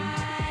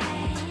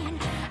shine.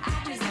 I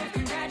deserve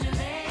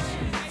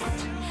congratulations,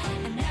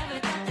 and never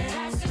thought that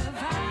I'd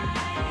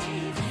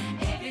survive.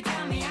 If you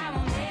tell me I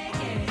won't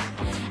make it,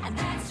 and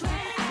that's when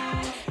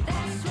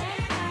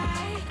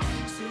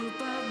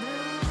super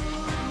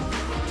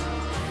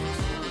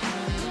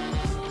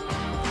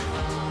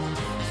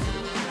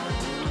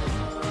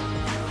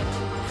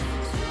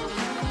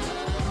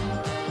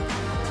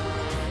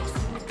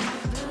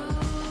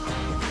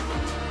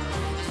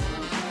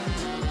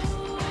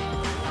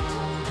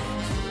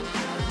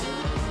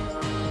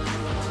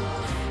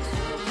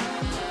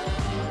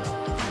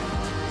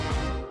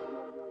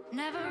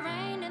never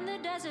rained in the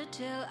desert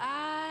till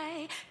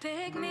I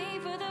pick me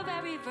for the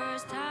very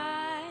first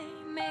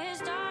time.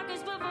 It's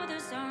darkest before the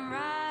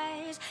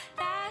sunrise.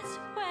 That's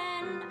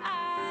when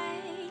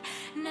I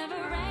never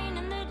rained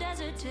in the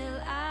desert till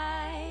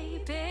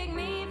I pick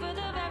me for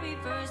the very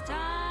first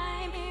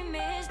time.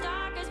 It's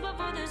darkest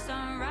before the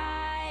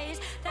sunrise.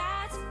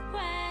 That's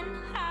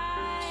when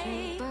I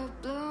super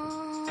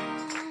blue,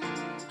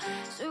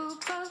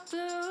 super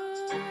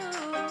blue,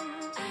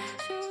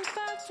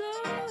 super blue,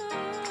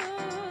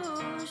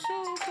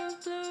 super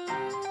blue.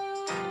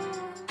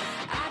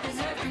 I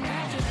deserve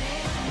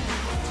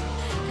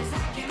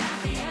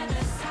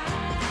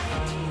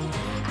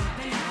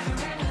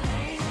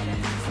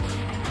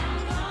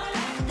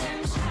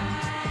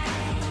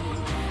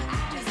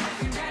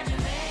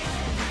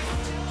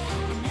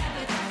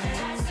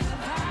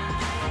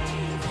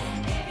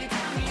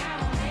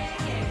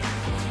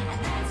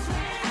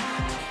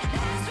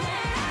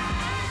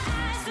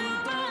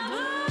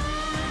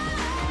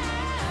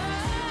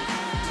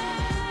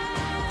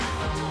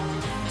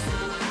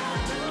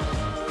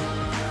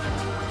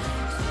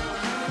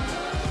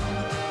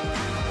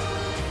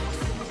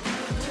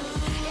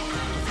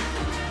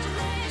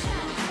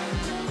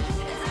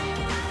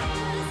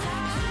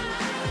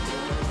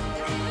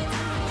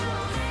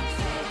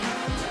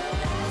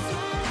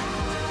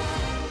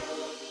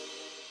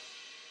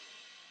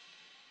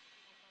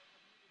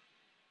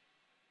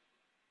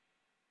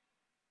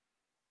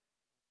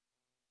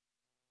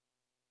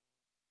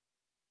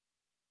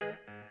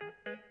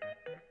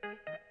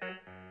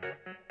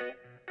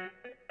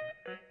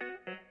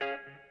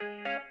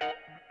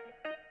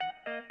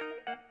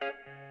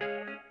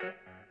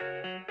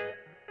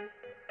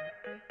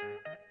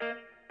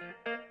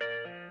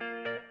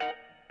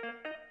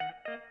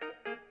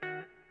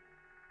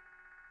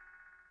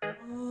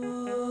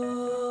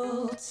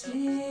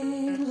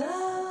see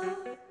love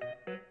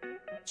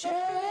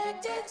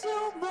checked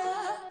into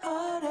my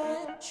heart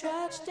and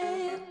trashed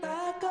it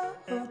like a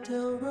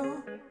hotel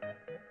room.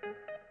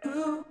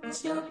 Who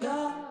is your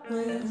God?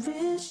 Where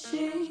is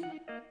she?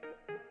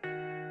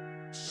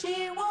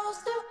 She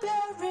wants to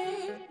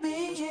bury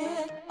me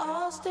in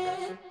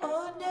Austin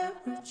or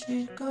New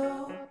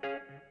Chico.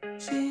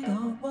 She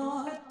don't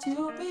want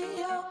to be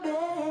your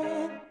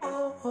man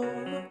or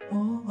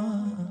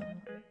woman.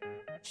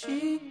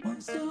 She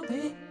wants to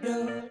be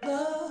your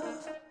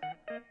love.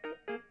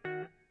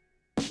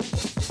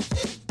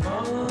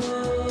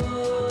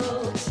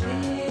 Oh,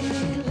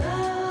 see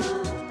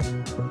love.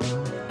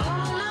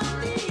 All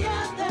of the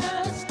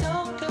others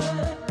don't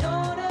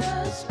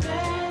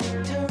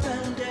understand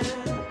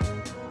surrender.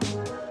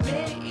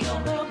 Make your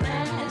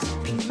romance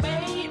be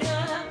made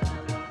up.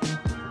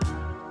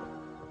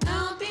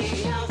 I'll be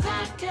your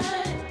vodka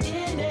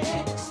in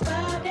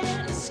expired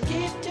and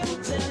escape to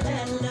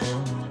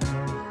Valhalla.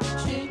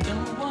 She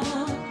don't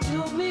want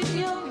to be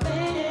your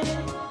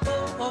man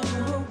or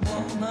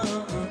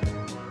woman.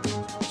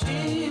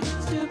 She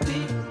wants to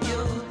be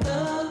your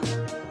love.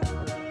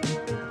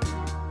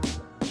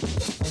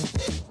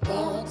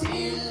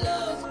 Faulty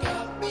love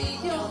got me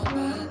on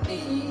my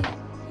knee.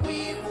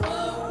 We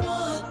were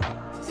one,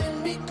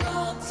 then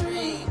become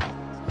three.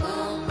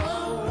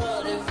 Mama,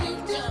 what have you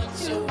done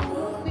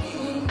to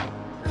me?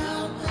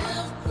 I'm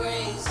half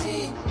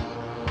crazy.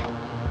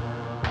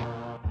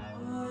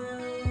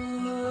 Faulty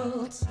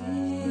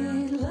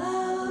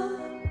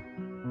love.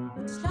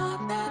 It's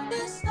not that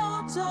this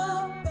song's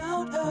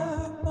about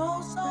her.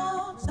 Most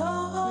songs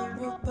are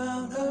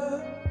about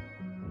her.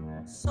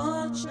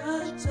 Sun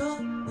shines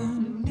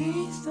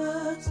underneath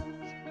us.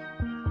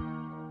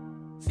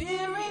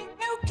 Fearing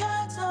new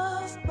kinds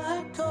of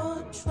mind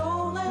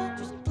control and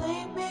just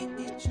blaming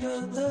each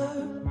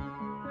other.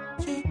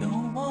 She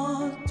don't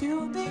want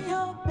to be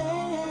your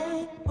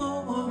man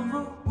or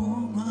a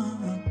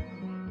woman.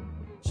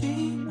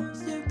 She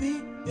wants to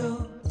be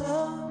your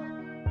love.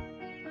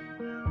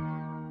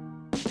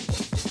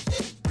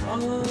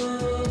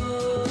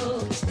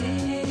 Oh,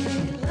 see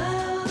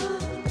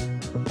love.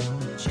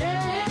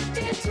 Checked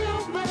into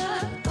my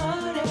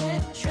heart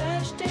and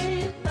trashed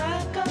it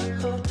like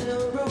a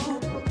hotel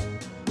room.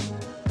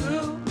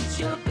 Who's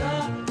your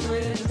God?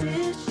 Where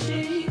is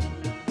she?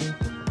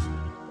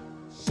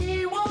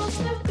 She wants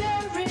to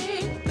bury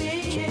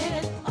me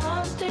in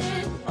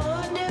Austin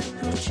or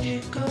New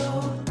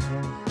Chico.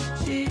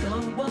 She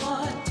don't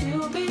want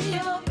to be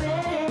your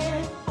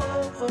man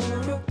or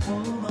a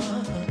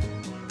woman.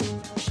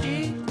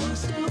 She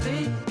wants to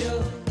be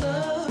your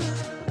love.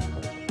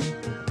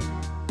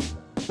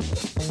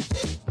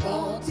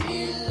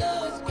 Faulty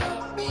love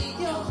got me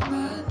on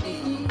my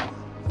knee.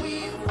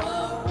 We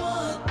were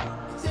one,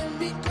 then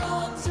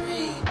become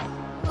three.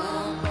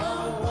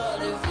 Mama,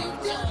 what have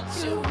you done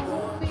to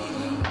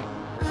me?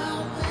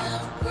 I'm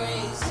half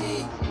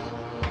crazy.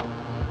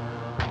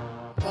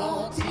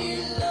 Faulty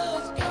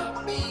love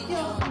got me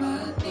on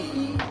my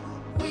knee.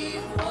 We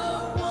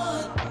were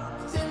one,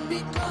 then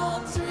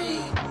become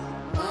three.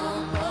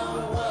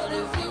 Mama, what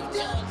have you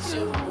done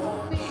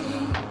to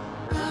me?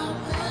 I'm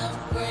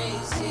half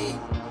crazy.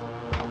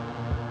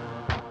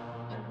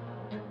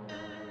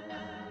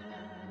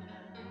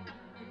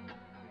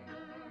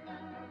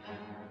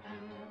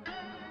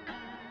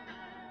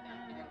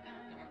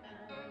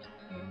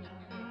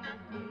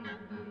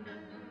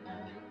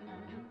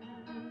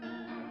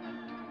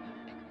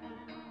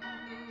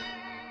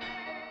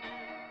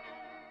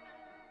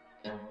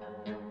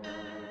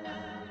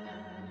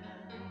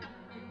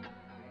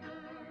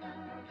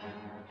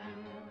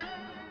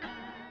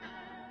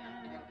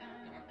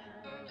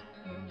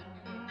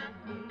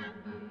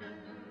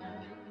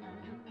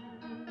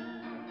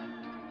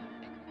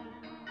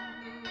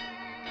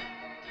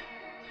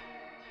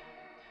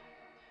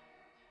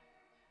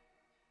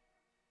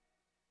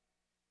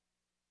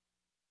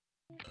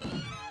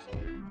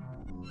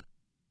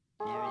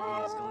 And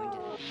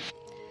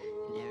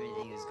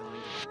everything is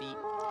going to the beat.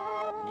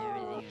 And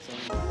everything is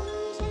going to the beat. And everything is going to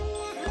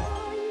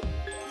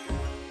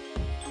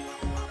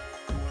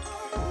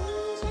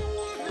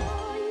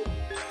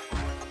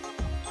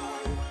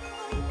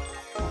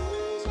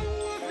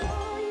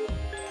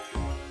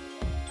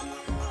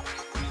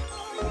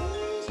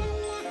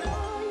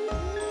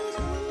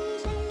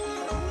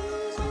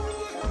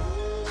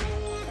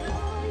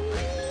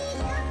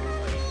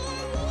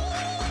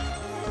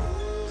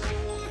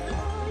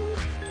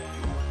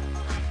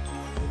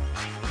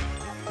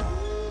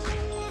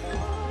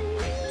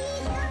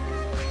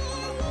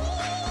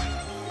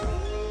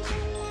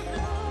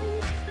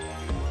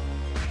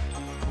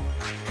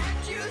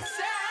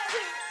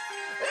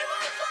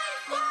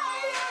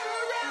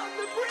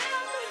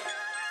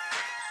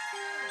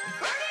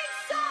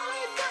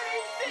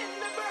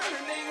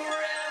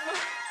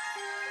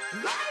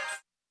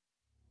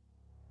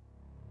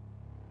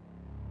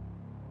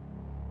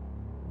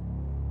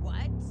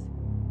What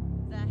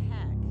the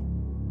heck?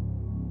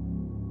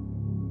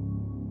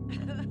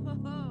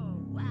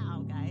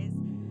 Wow, guys.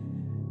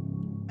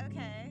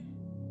 Okay,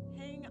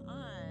 hang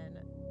on.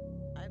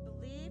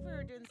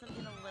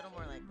 little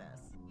more like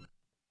this.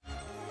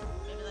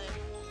 Maybe like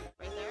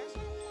right there.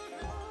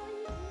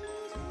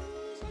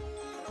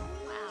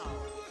 Wow.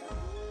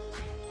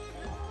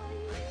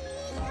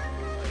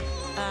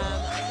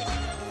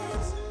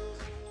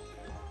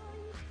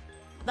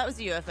 That was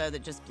a UFO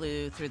that just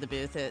blew through the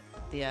booth at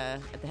the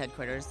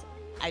headquarters.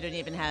 I don't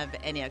even have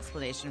any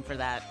explanation for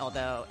that,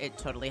 although it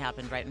totally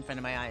happened right in front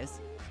of my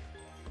eyes.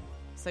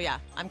 So yeah,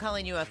 I'm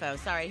calling UFO.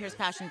 Sorry, here's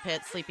Passion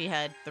Pit,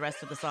 Sleepyhead, the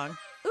rest of the song.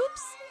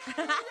 Oops.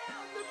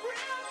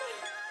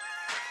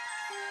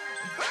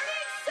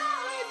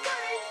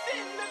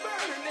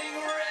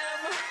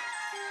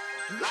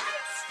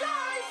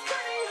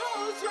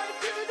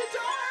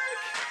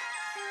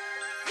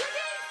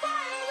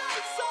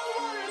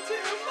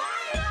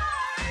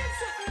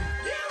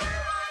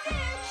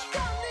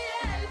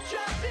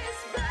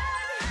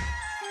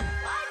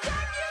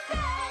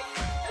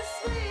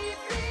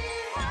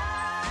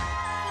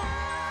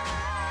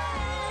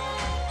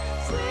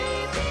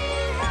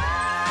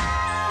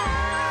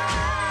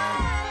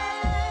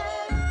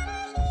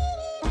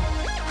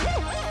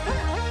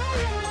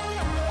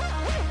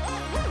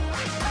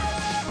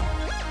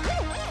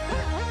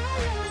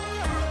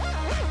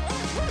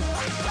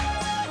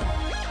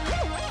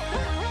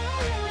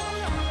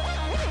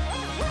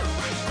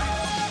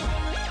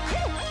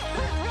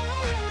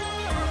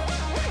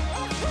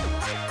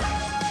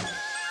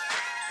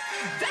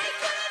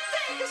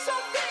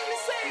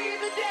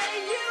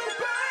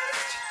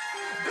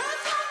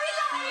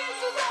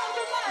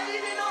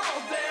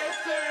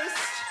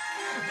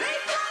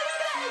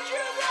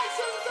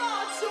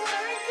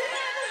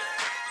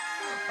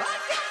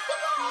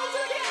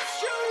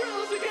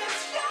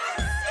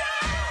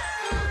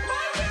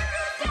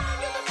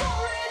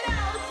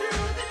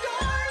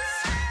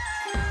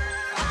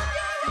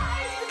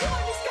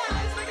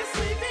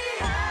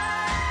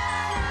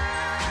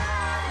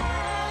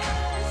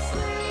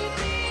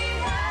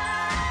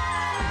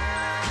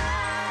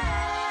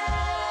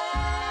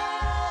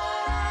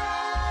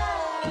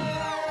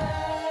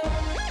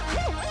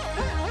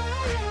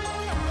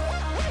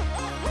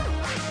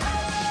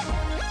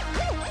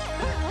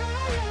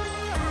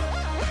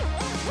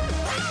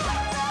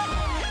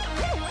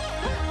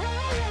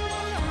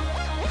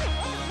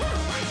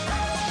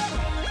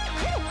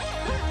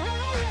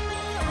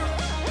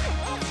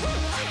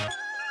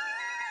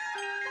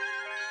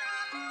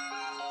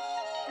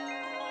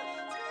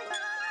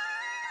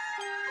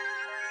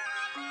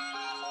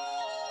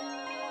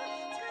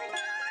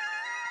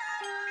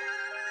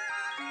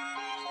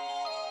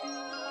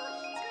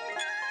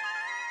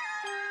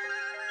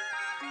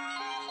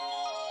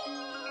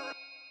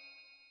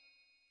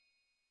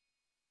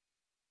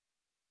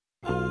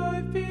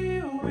 I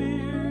feel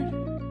weird.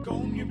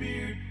 Comb your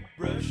beard,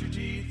 brush your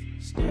teeth.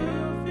 Still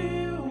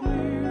feel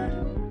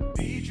weird.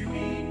 Feed your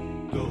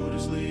meat, go to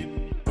sleep.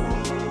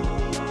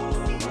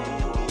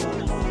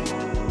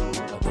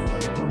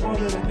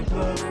 Wanted at the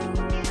club.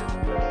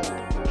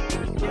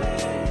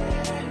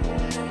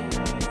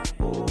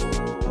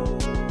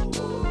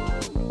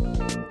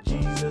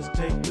 Jesus,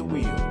 take the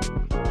wheel.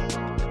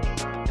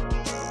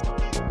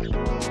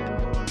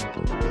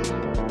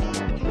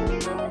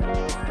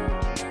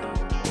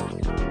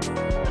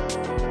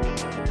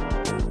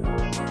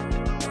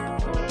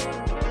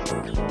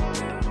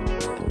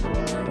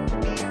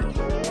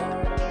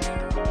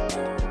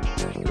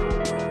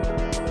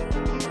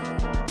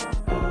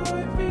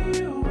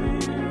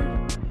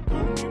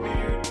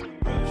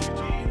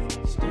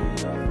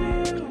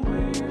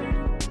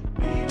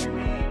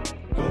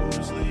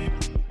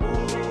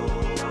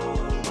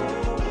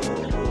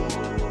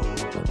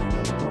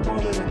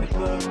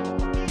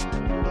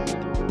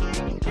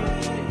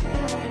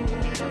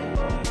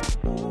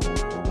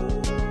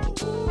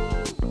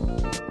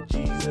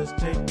 Jesus,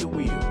 take the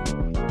wheel.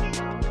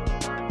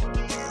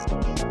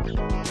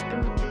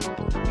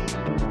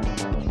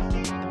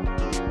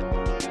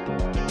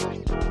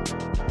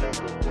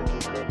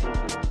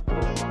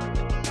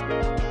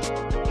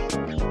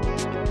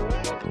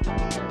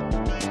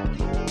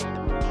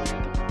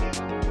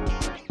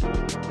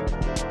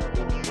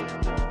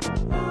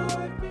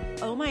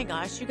 Oh my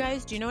gosh, you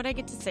guys, do you know what I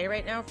get to say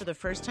right now for the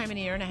first time in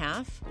a year and a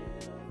half?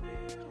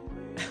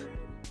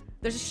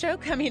 There's a show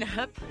coming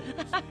up.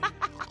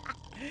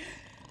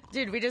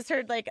 Dude, we just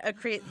heard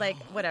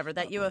whatever,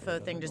 that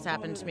UFO thing just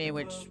happened to me,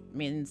 which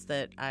means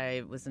that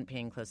I wasn't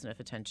paying close enough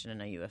attention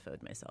and I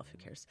UFO'd myself. Who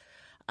cares?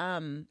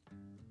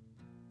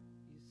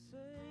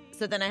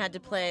 So then I had to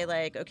play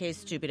OK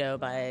Stupido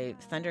by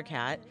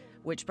Thundercat,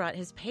 which brought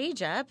his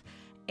page up.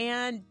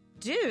 And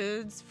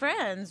dude's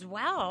friends,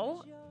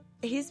 wow,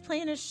 he's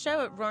playing a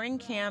show at Roaring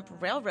Camp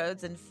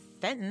Railroads in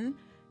Fenton,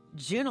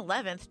 June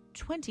 11th,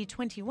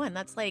 2021.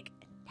 That's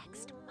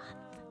next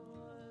month.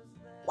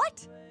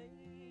 What?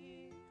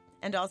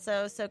 And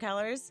also,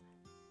 SoCalers,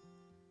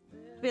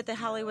 be at the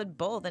Hollywood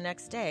Bowl the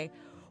next day.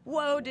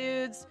 Whoa,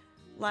 dudes.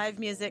 Live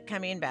music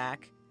coming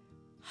back.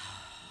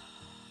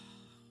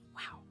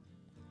 Wow.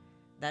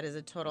 That is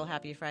a total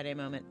happy Friday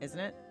moment, isn't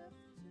it?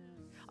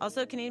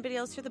 Also, can anybody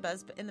else hear the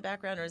buzz in the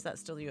background, or is that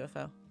still the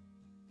UFO?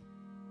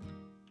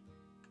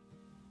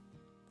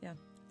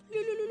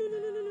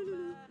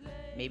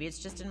 Maybe it's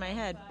just in my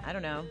head. I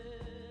don't know.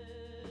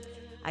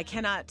 I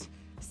cannot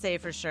say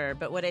for sure,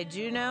 but what I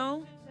do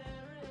know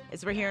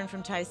is we're hearing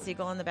from Ty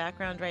Segall in the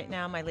background right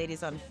now. My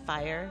lady's on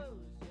fire.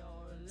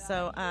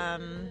 So,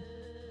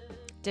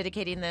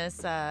 dedicating this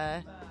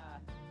to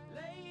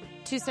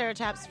Sarah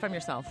Taps from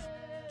yourself.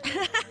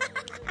 This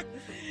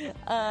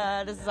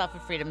is off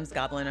of Freedom's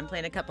Goblin. I'm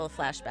playing a couple of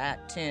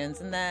flashback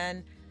tunes, and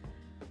then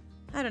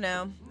I don't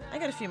know. I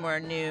got a few more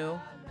new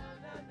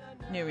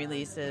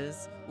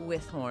releases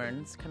with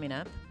horns coming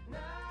up.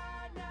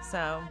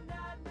 So,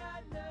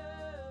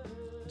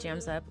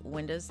 jams up,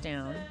 windows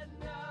down,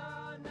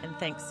 and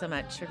thanks so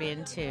much for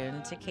being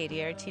tuned to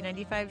KDRT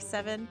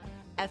 95.7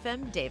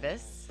 FM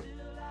Davis,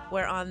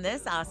 where on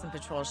this Awesome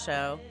Patrol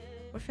show,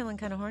 we're feeling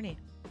kind of horny.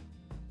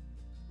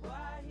 When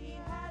I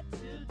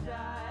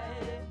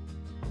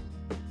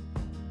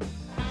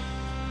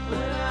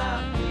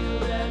feel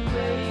that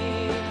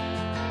way,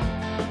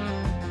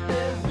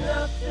 there's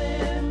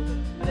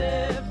nothing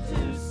left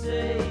to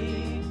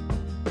say.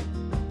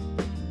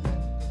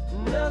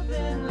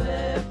 Nothing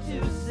left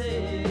to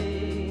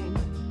say.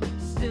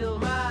 Still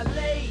my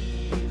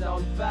lady's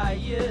on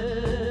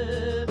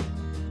fire.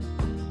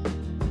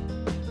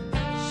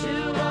 She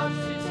wants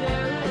to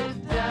tear it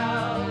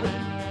down.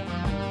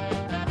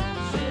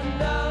 She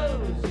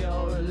knows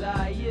you're a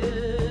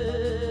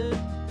liar.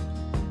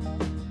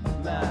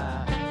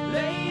 My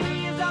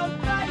lady is on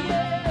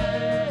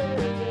fire.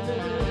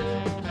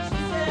 She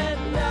said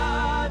no,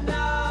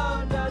 no,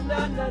 no, no,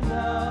 no,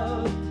 no.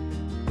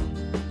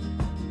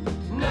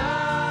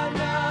 No,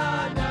 no,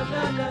 no,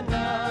 no, no,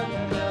 no,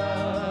 no, no.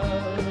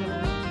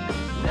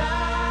 No,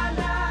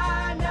 no,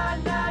 no,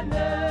 no,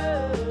 no.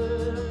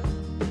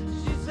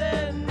 She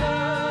said no,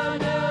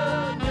 no,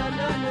 no,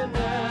 no, no,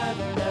 no,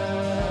 no.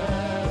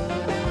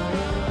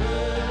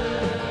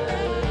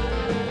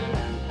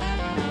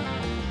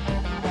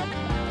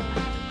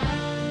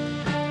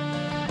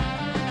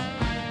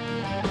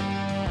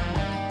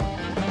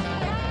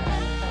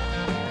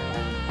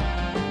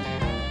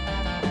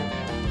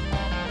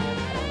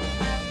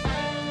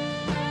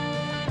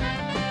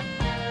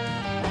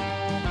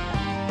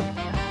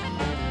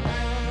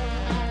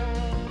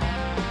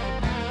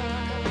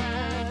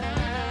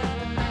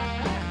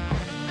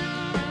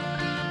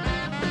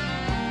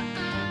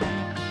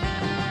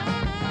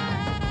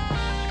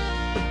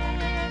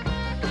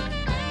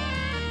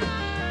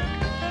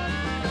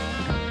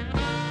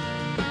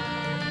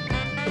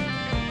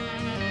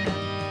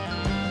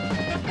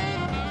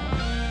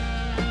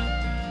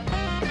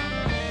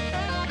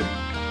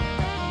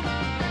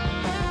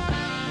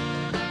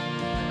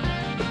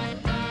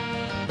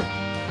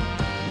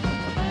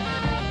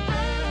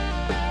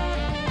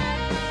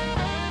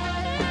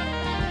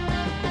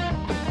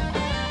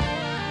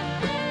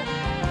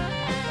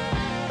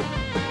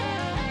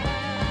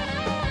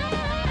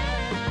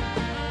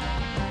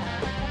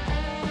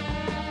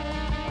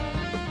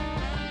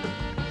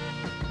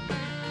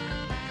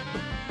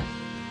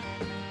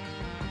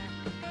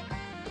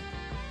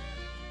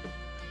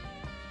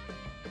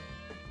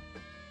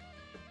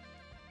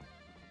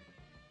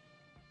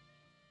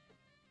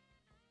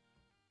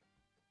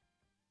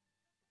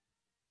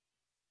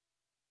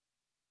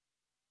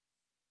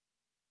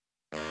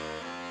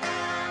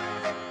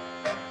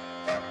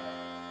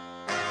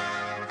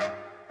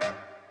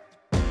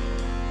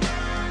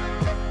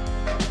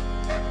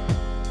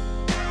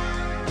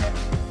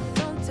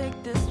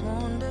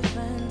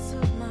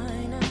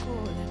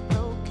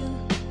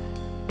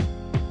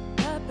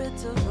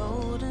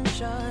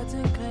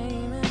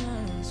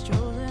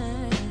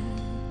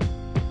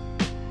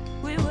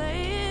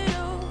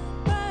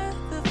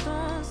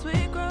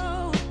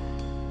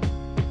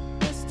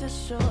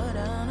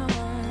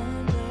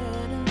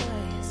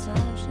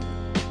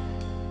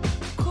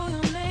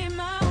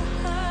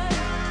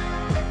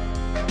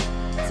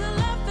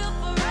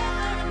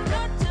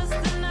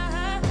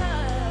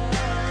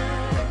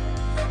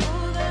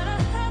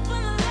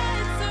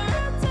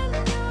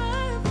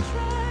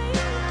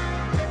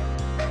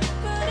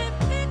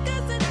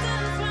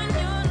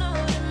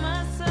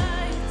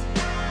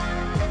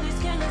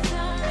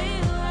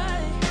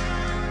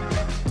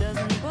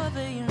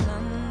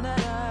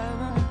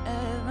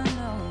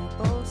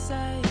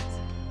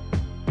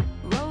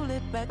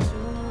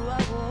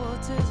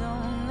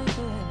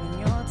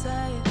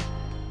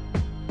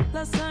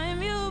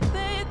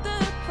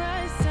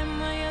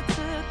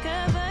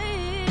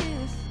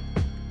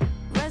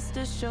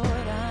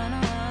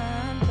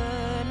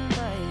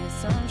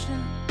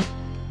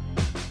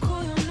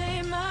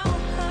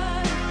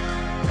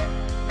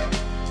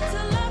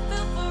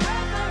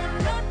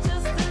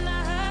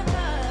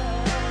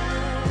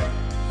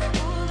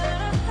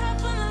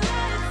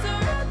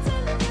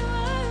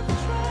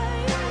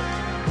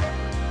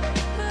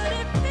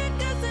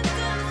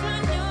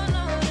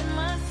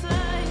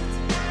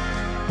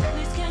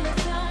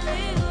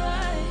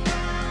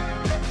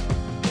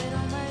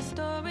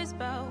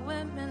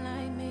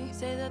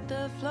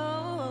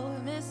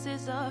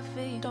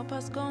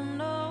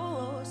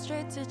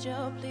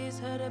 out, please.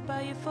 Heard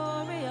about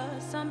euphoria,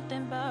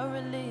 something about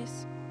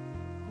release.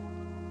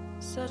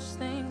 Such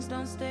things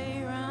don't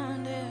stay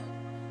around here.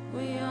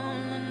 We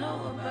only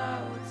know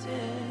about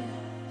it.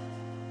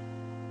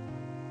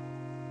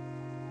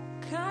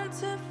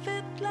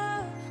 Counterfeit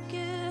love,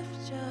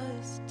 gift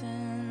just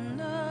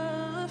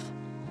enough.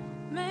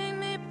 Make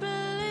me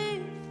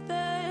believe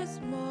there's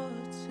more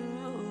to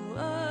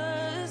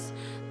us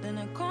than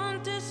a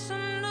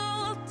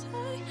conditional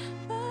tie.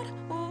 But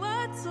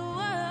what's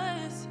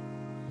worse?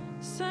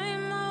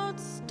 Same old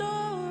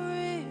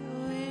story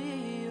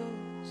we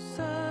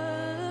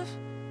serve.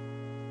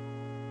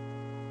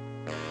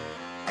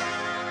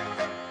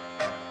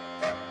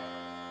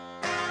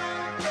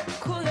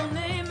 Call your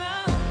name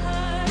out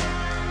high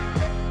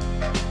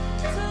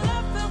till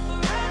I feel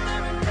forever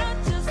and not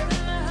just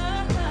in a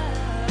high.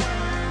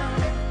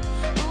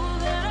 All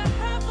that I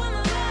have when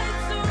the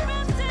lights are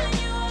out, telling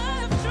you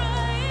I've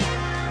tried,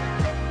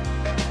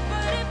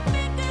 but it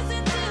figures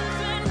it is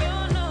when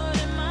you're not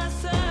in my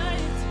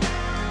sight.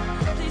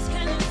 Please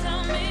can you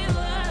tell me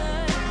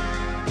why?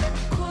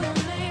 Call your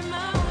name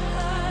out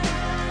high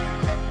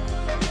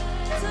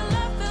till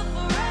I feel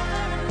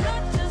forever and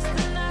not just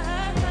in a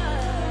high.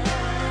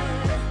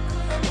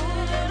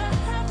 All that I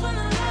have when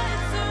the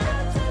lights are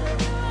out, telling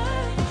you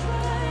I've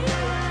tried,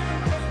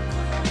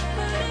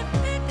 but it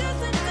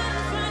figures it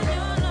does when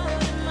you're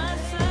not in my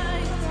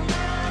sight.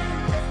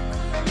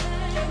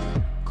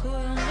 Call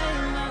your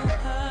name out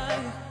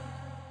high.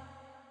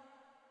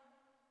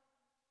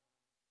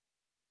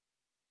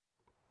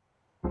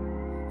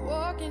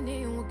 Walking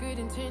in with good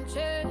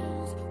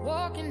intentions,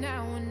 walking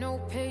out with no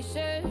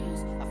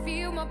patience. I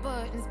feel my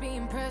buttons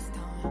being pressed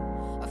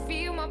on. I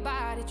feel my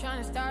body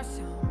trying to start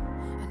some.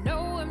 I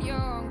know I'm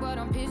young, but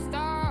I'm pissed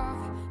off.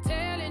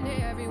 Telling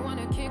everyone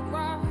to kick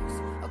rocks.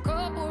 A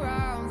couple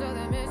rounds of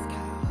the mezcal.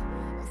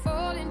 I'm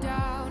falling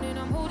down and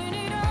I'm holding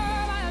it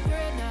up by a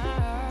thread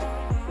now.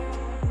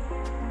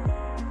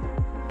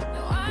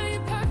 No, I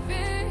ain't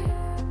perfect.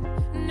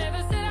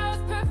 Never said I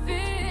was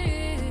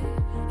perfect.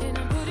 And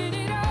I'm putting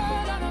it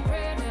all on a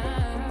prayer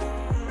now.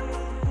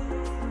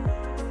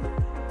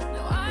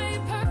 No, I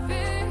ain't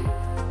perfect.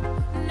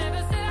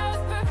 Never said I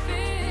was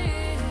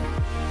perfect.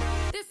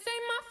 This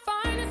ain't my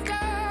finest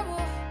hour.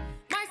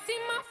 Might see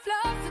my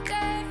flaws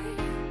today.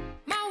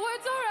 My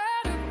words are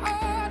out of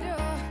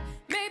order.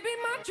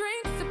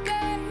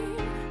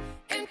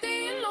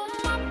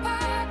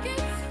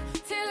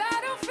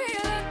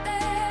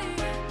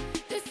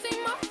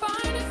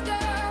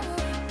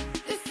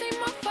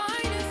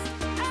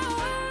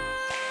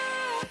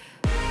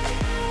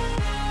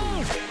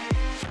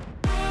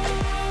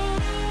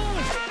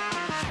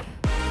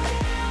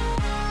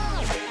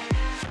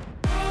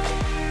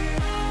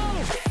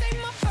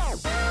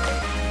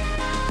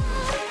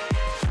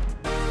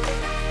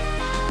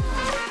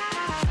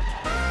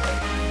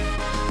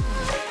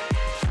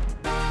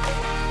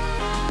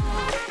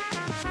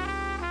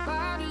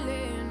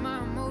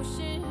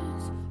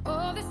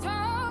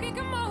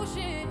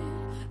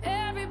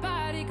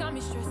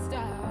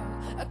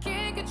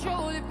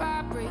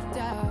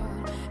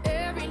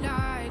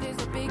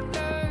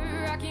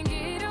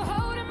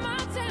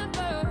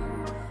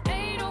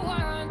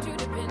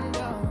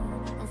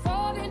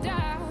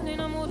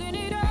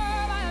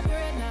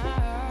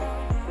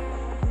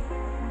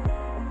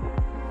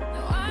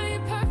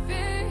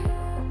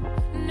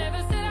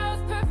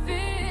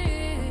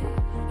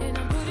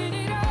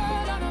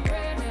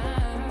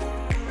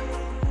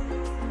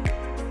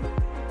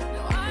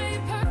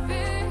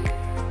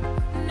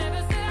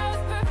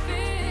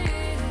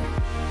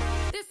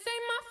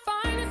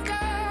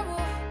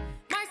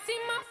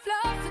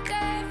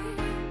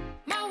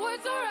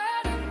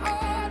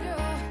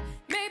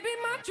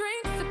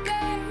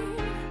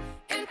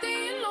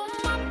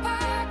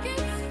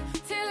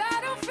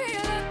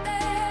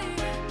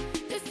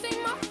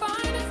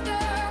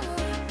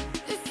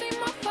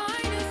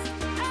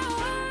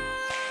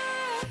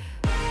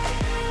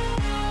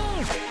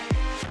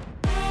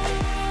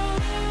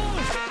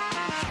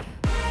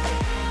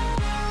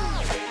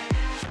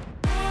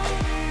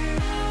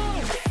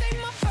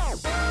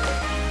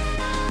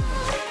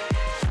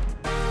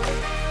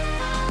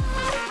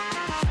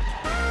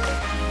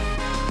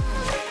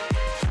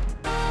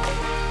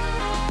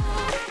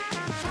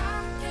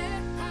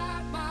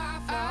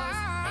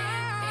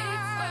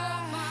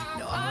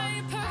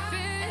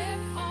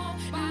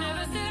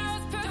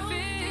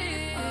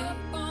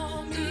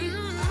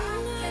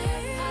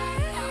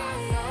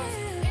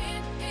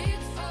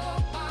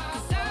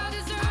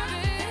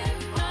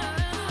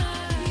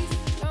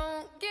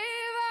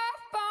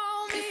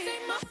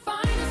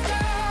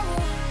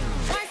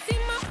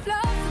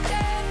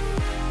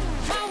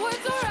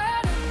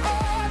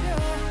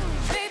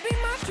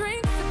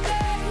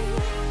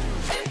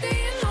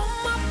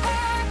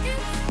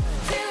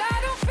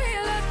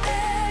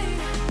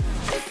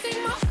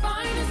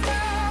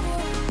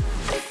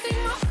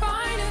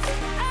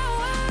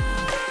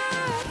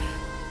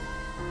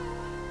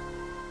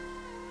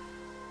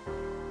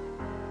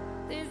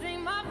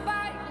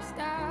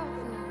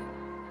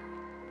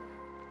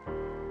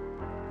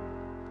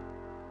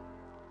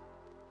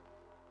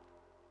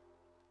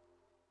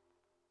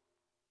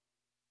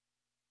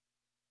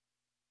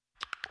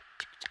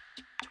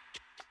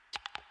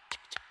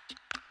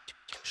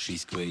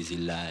 She's crazy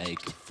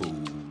like a fool.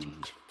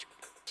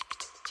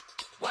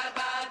 What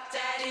about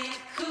Daddy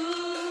Cool?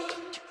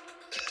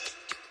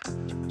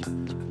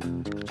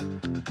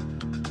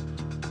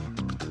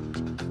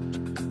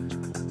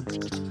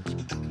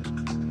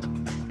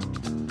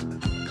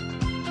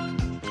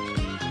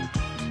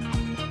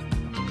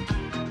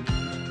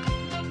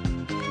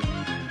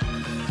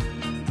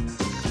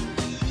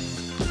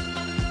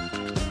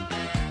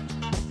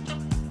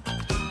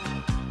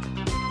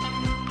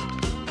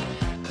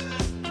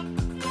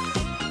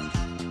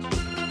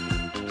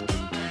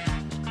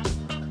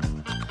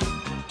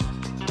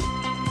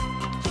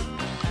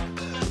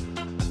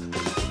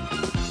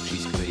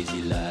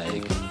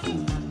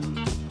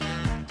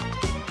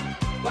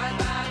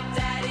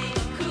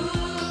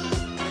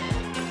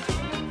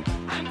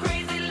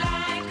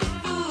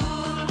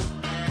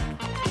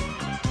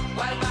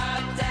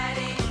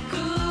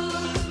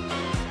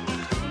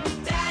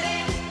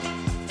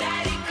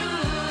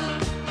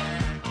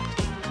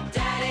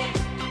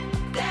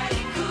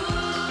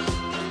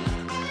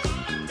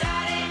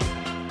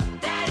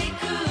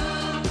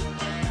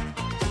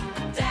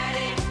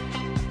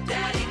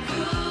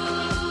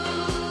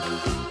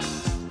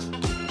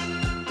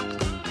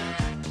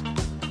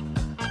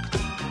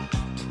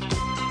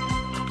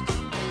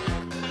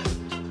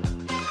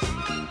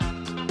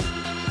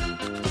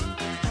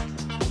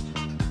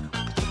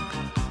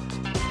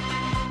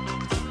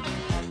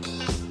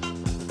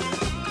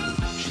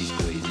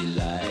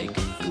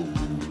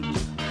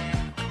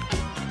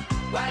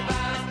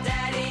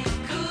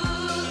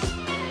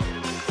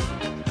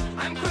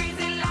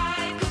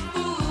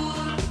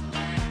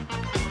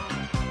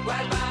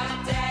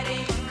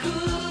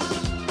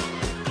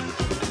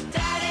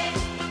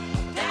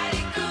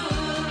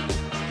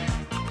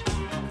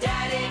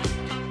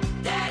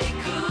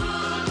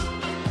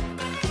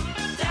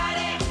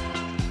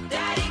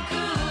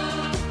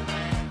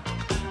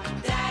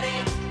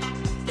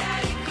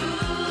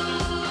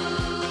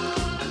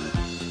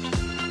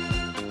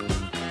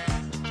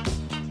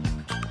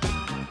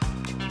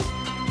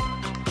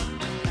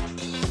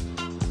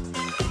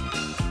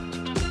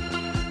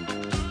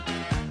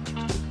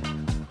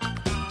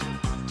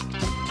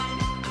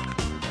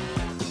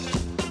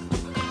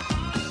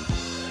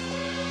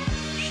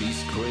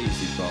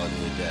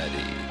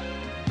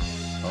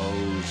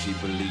 She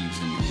believes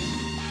in him.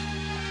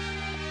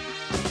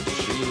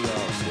 She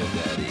loves her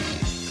daddy.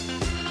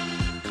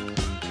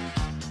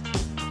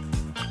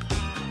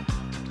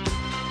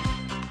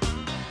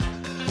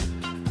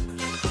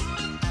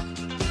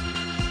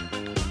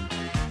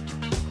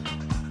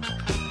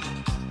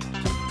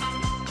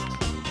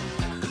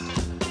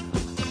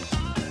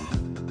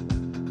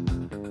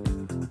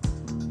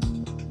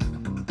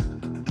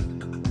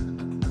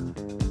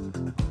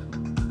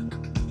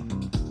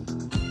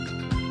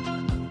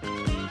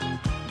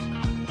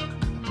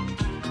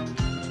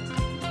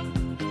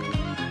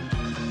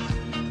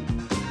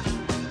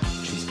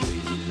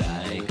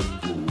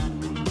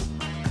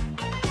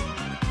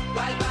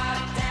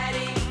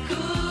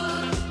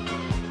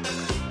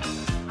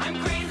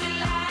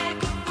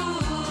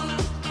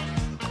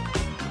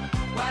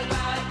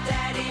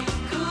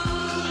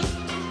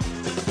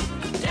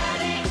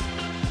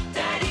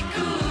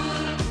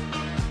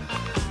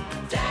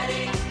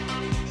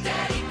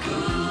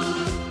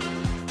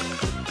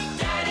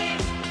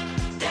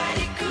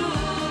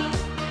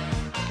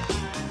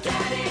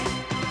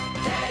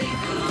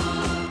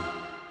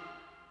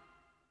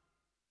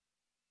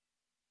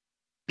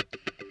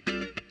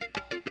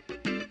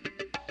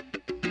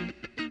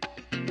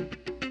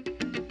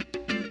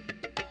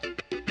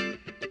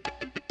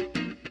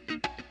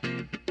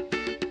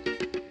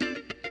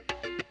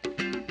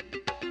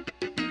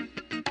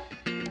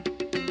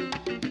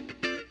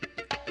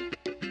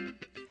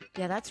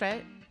 Yeah, that's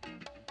right.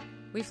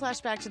 We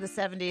flash back to the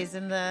 70s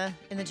and the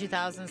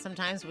 2000s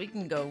sometimes. We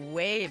can go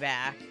way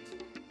back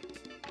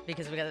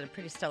because we got a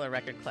pretty stellar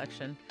record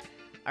collection.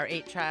 Our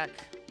 8-track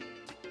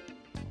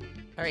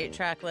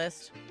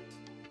list,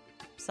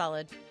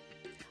 solid.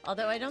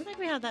 Although I don't think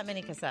we have that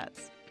many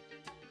cassettes.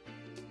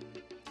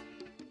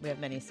 We have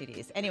many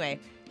CDs. Anyway,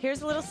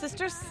 here's a little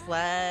Sister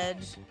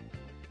Sledge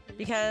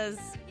because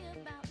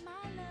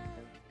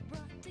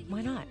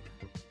why not?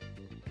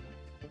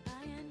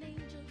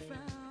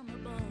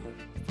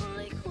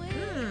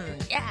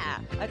 Yeah.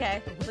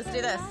 Okay, let's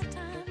do this.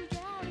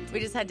 We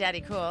just had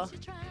Daddy Cool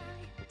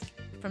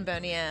from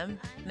Boney M,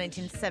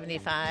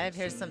 1975.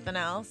 Here's something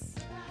else.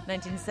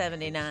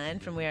 1979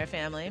 from We Are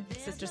Family.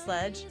 Sister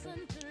Sledge.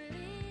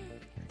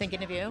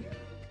 Thinking of you.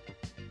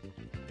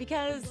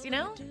 Because, you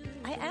know,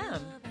 I am.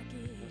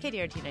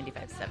 KDRT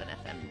 95.7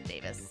 FM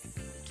Davis.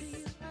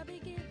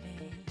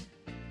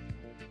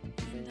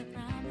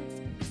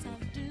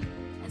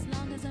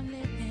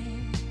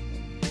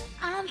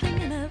 I'm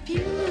thinking of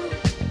you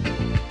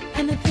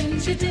and the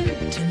things you do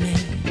to me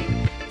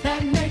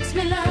that makes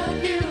me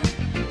love you.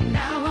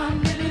 Now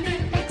I'm living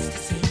in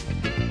ecstasy.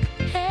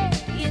 Hey,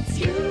 it's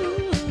you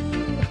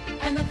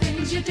and the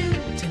things you do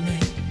to me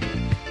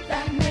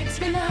that makes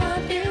me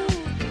love you.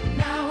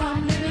 Now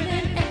I'm living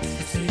in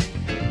ecstasy.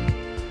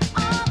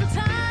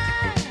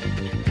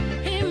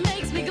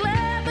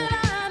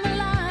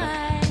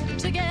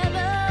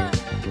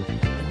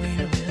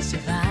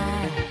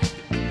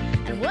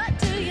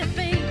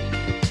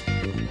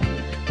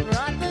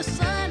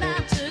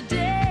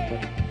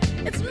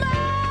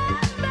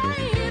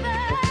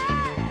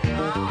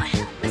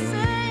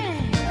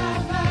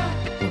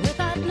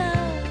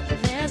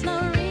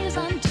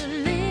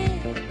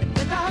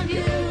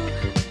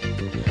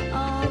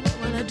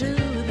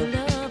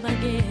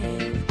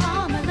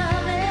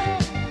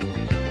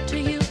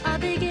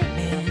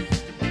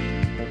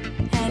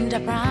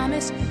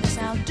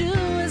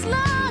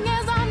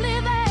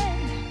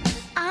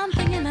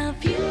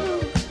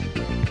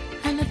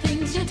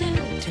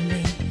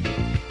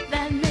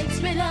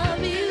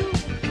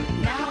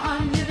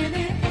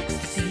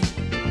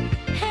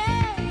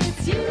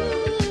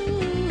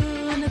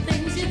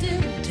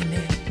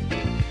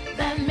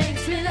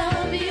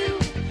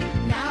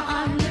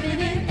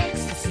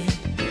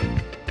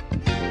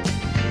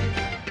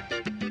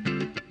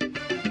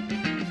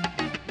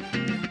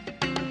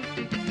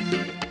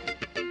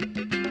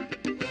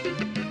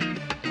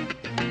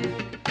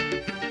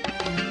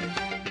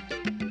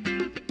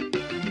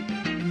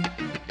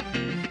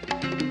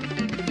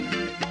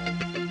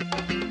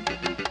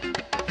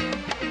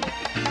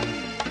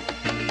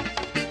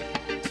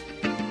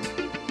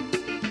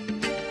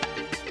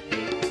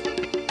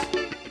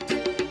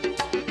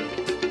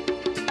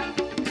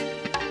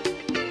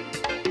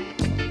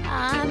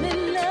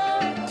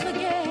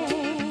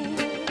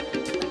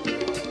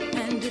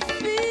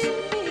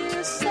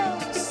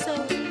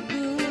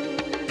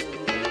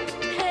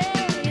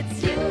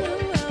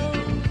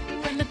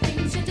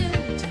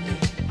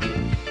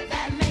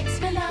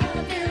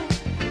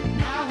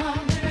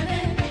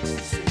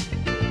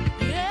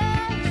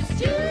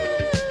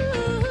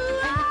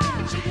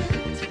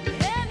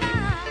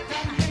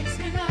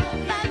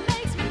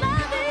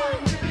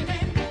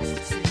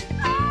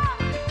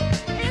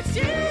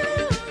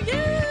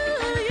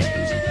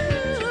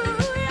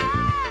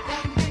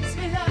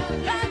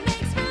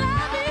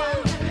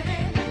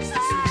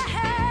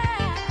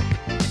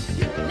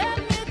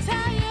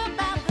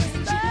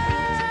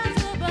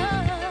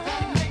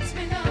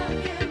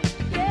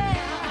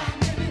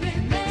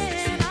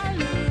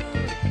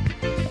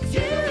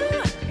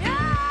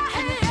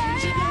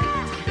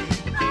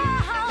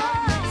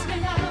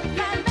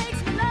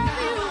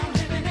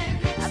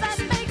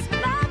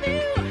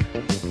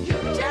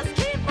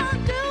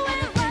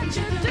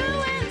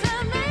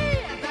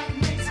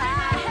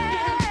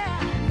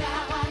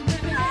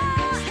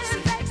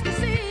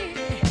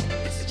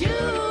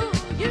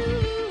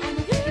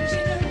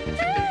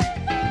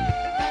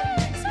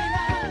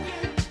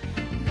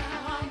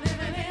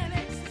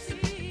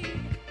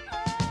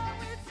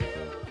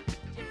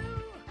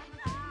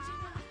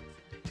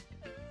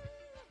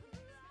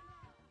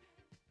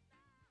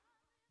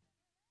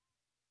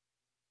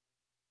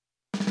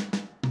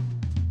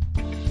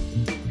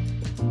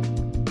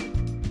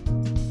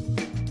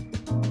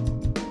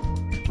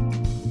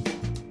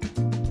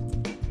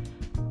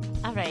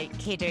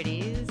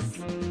 K-Dirties.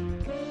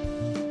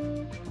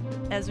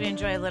 As we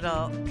enjoy a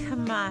little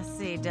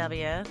Kamasi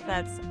W,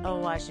 that's a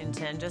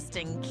Washington, just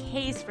in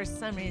case for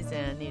some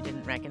reason you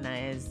didn't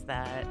recognize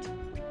that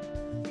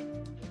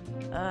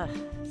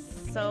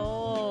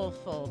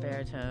soulful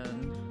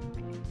baritone.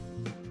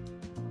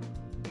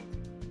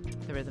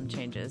 The rhythm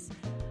changes.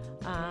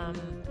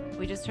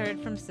 We just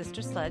heard from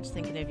Sister Sludge,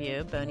 Thinking of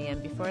You, Boney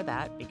M before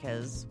that,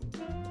 because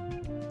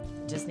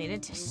just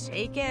needed to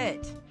shake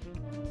it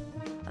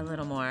a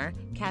little more.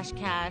 Cash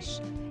Cash,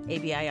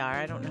 ABIR,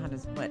 I don't know how to,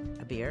 what,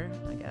 a beer,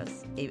 I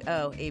guess.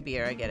 A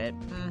beer, I get it.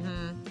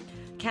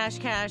 Cash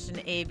Cash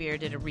and A Beer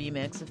did a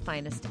remix of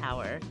Finest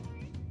Hour.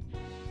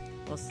 A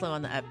little slow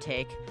on the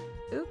uptake.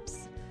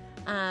 Oops.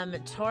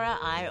 Tora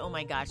I, oh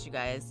my gosh, you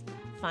guys.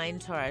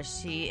 Find Tora,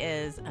 she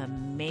is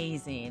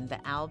amazing. The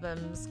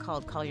album's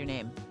called Call Your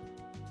Name.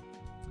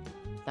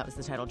 That was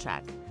the title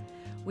track.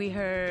 We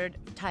heard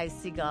Ty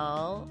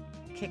Segall,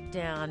 Kick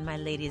Down, My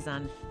Lady's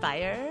on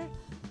Fire.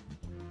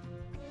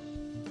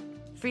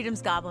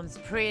 Freedom's Goblin's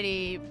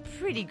pretty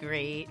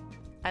great.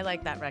 I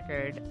like that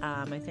record.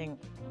 I think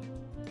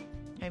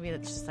maybe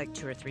it's just like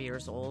 2 or 3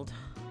 years old.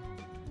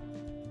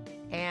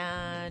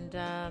 And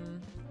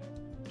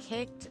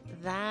kicked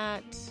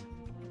that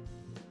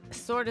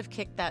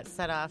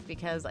set off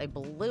because I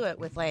blew it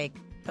with like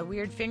a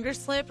weird finger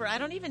slip, or I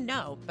don't even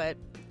know, but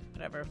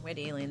whatever. We had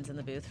aliens in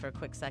the booth for a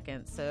quick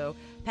second. So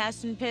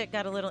Passion Pit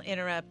got a little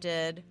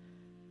interrupted.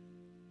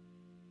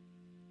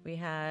 We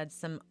had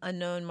some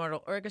Unknown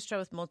Mortal Orchestra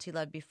with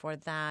Multi-Love before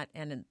that,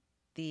 and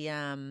the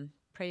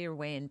Pray Your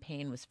Way in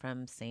Pain was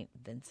from St.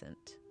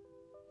 Vincent.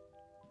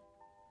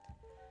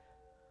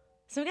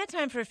 So we got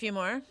time for a few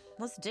more.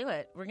 Let's do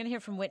it. We're going to hear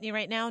from Whitney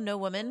right now, No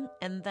Woman,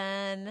 and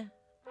then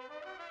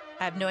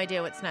I have no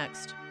idea what's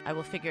next. I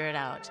will figure it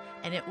out,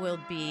 and it will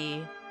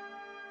be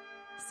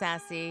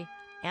sassy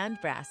and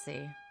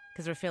brassy,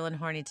 because we're feeling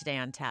horny today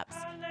on Taps.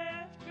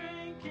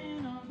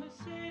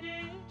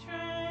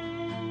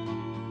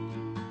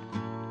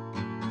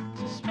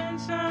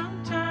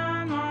 Some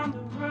time on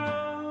the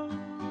road.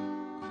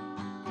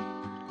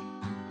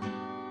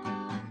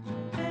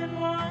 Then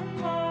one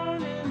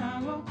morning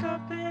I woke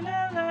up in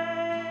LA.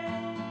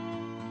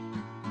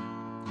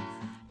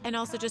 And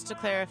also, just to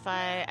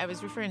clarify, I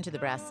was referring to the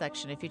brass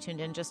section if you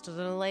tuned in just a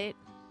little late.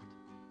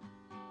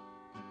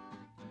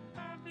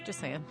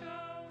 Just saying.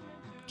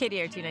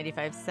 KDRT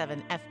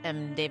 95.7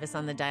 FM Davis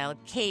on the dial.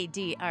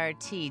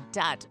 KDRT.org,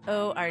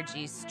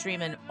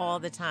 streaming all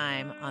the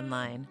time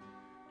online.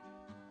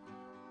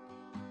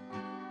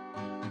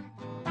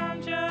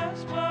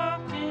 Just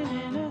walking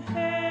in a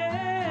haze.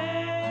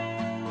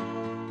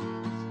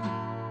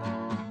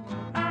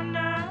 I'm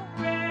not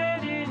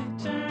ready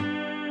to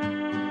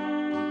turn.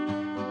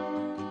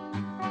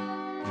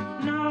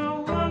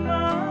 No woman.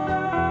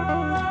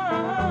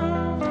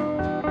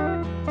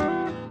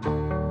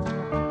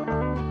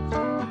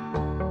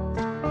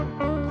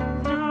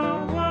 No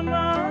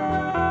woman.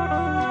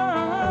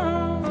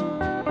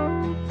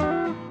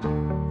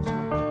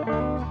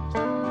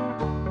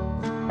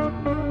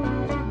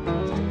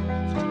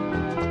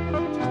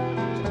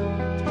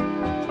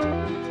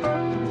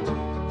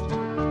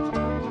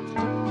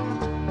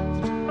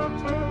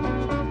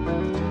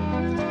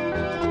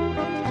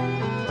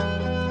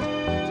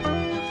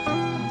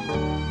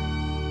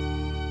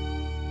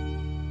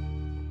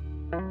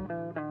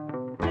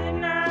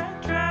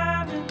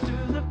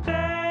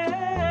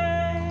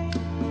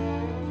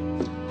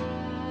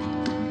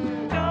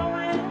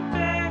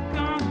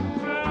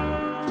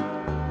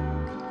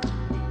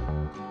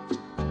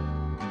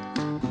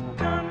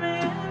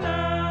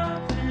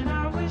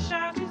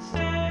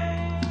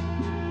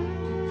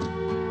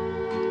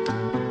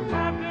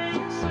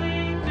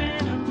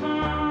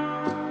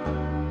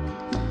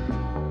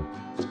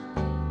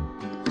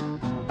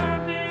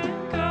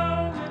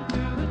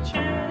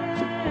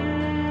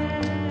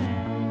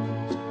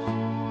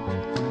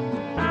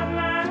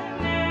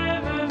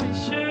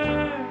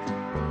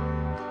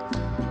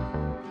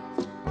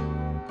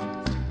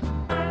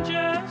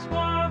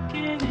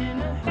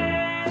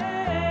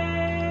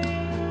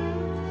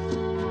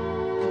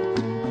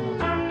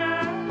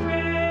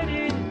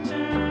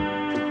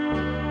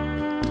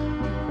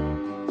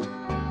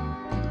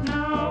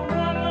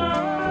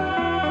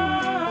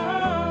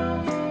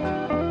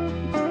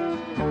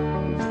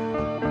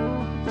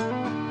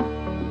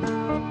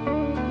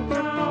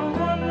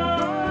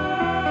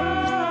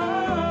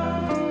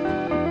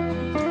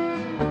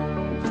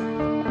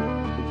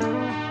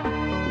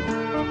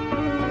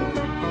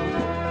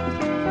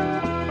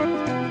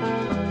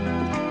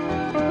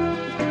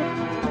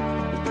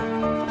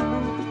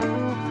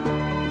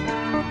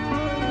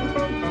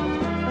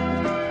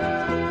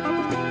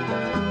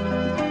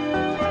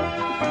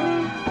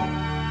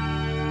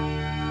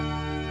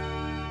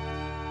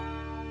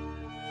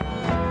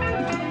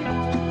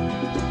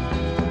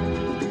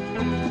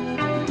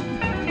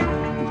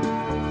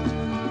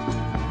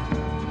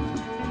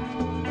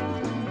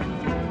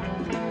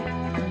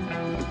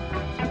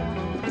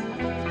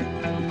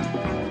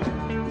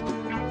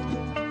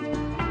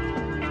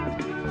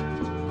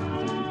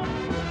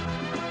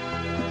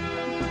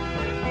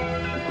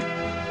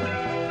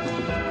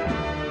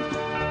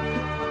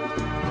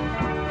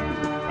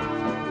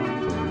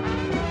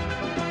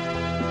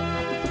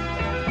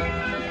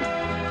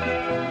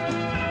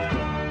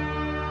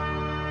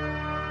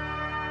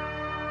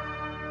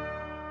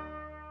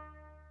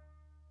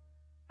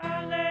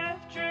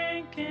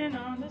 getting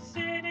on the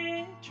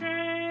city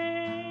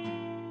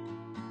train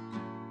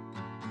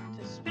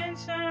to spend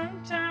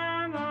some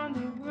time on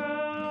the road.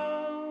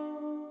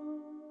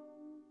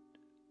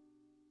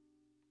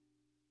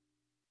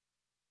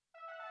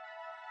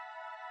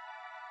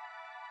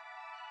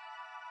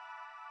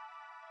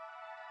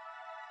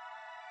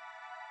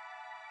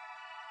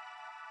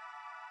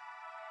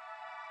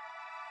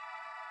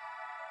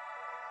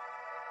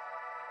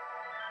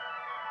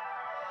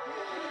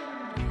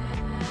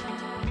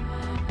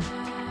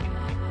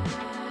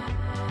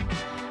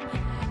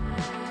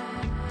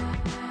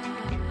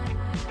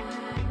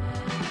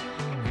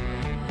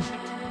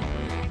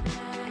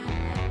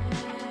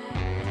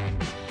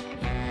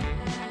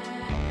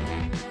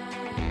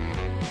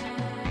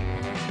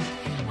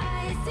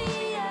 I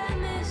see a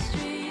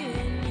mystery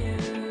in you,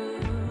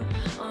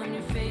 on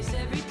your face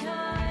every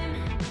time,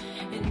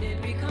 and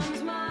it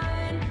becomes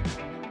mine.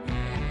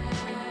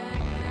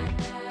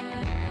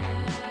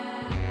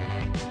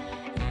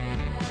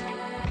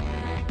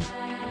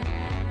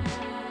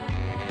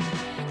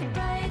 The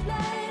bright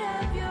light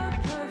of your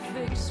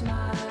perfect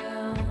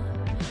smile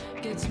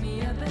gets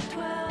me up at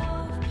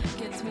 12,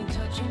 gets me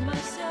touching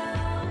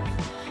myself.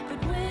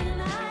 But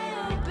when I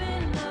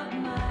open up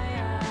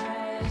my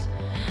eyes,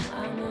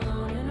 I'm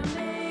alone and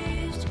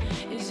amazed.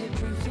 Is it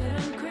proof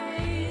that I'm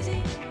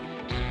crazy?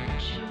 Don't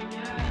show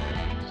your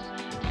eyes.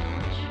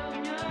 Don't show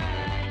your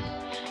eyes.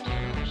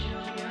 Don't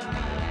show your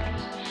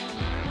eyes.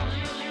 Don't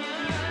show your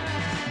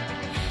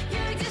eyes.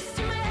 You exist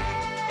in my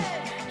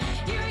head.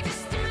 You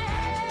exist in my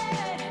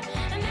head.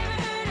 I never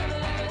heard of a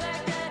lover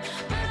like that,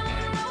 but I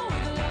wanna roll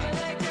with a lover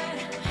like that.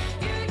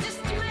 You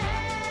exist in my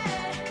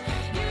head.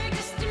 You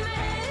exist in my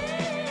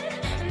head.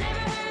 I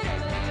never heard of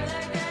a lover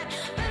like that,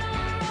 but I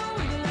wanna roll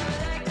with a lover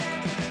like that.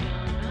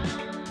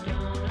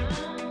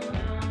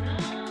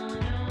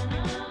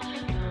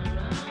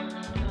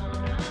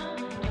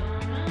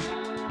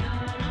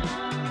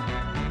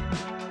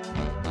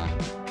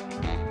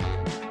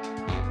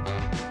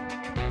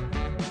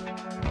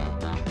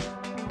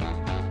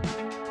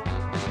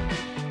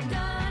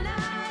 Thought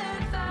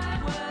if I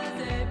was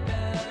a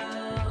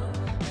belle,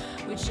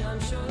 which I'm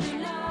surely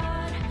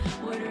not.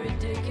 What a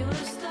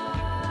ridiculous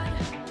thought.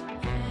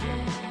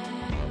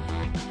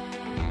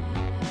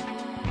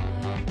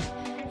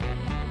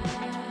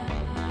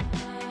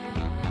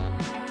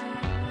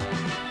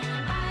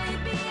 I'd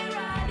be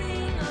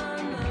riding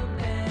on the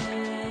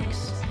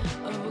banks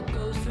of a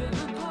ghost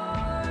river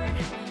port,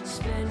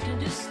 spent and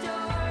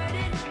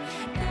distorted.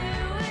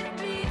 There would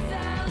be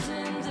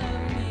thousands of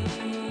me,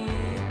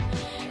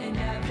 and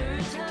after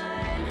a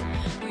time,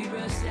 we'd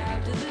rust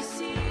out to the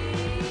sea.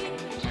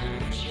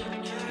 Don't show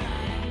your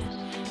eyes.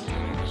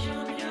 Don't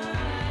show your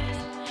eyes.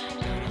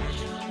 Don't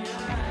show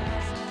your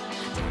eyes.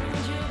 Don't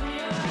show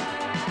your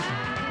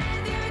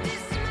eyes. You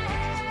exist in my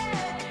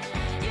head.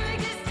 You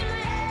exist in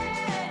my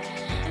head.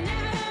 I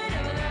never heard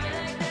of a lover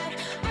like that,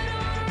 but I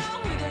wanna roll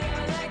with a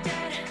lover like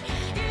that.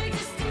 You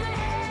exist in my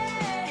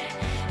head.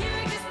 You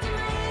exist in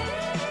my head.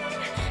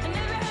 I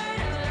never heard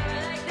of a lover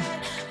like that,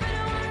 but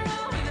I wanna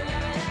roll with a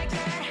lover like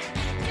that.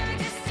 You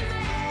exist in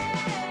my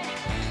head.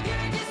 You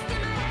exist in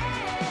my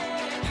head.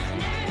 I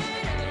never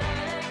heard of a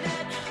lover like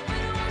that, but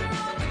I wanna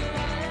roll with a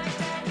lover like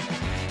that.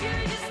 You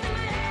exist in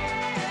my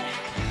head.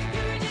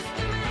 You exist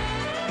in my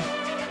head.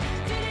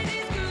 Trinity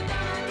screwed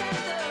down my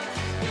castle.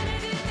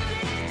 Trinity,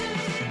 Trinity,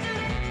 Trinity,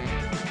 Trinity.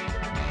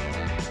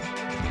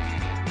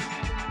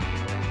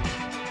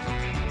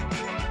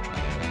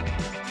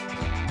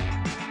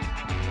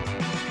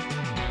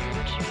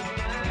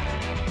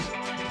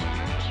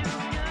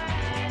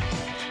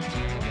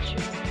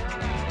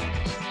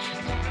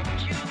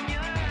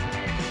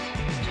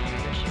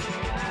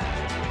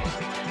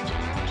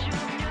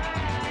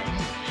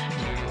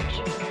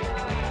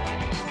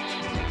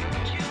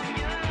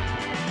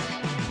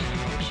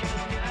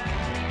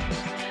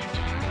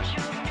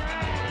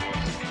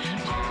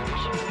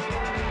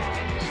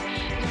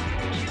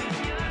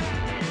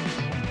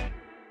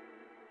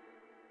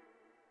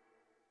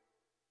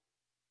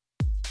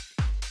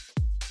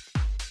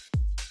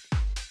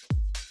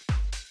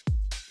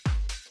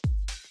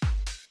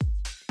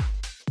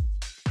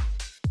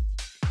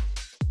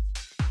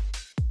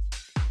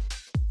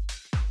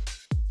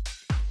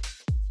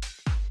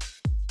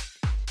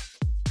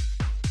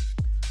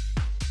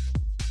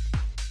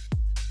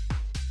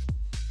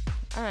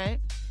 All right.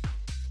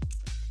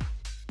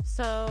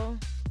 So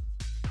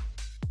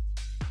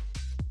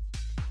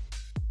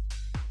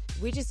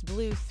we just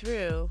blew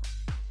through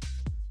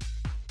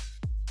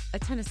a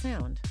ton of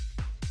sound.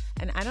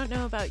 And I don't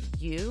know about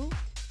you,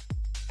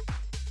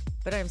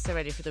 but I'm so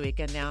ready for the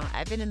weekend now.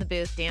 I've been in the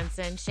booth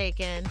dancing,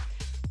 shaking,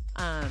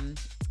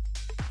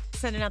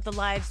 sending out the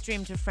live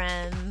stream to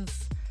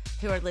friends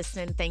who are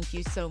listening. Thank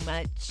you so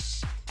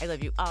much. I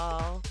love you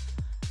all.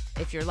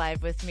 If you're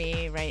live with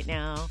me right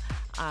now,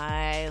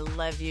 I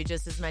love you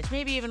just as much,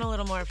 maybe even a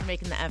little more for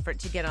making the effort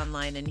to get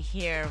online and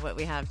hear what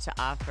we have to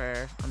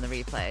offer on the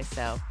replay.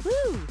 So,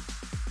 woo!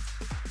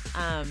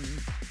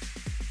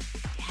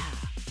 Yeah.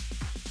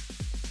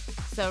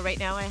 So right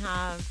now I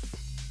have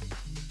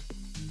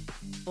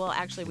well,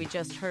 actually, we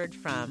just heard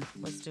from,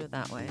 let's do it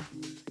that way,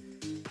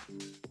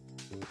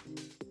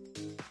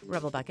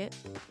 Rebel Bucket,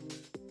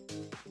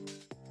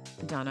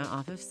 Donna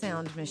off of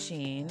Sound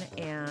Machine,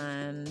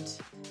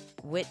 and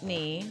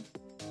Whitney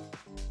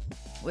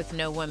with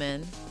No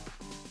Woman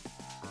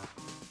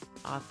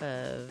off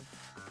of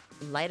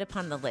Light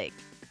Upon the Lake.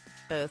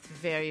 Both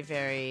very,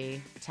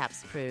 very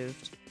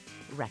TAPS-approved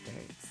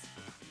records.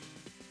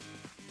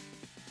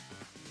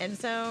 And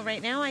so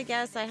right now, I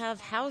guess I have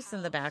house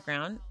in the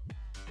background,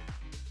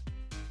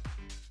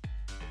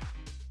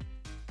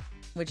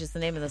 which is the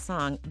name of the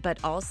song, but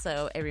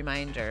also a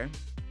reminder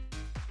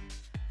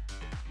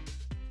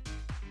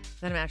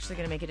that I'm actually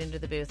going to make it into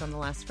the booth on the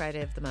last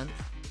Friday of the month.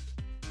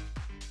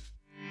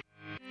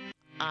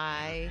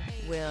 I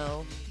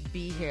will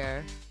be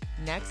here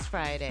next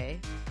Friday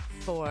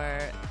for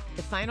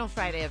the final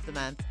Friday of the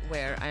month,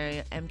 where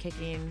I am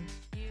kicking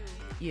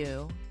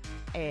you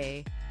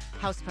a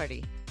house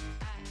party.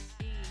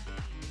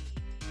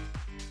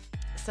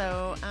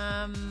 So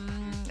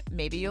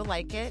maybe you'll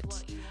like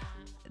it.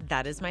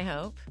 That is my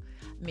hope.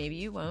 Maybe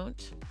you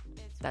won't.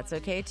 That's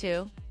okay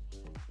too.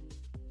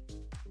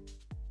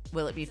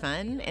 Will it be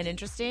fun and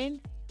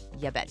interesting?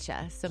 You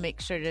betcha. So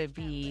make sure to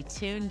be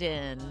tuned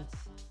in.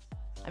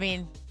 I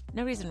mean,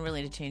 no reason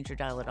really to change your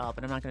dial at all,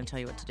 but I'm not going to tell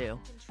you what to do.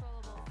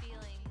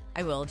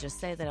 I will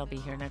just say that I'll be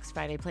here next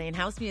Friday playing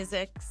house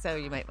music, so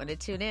you might want to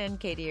tune in.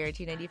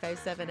 KDRT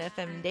 95.7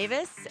 FM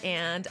Davis,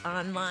 and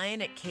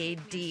online at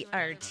kdrt.org.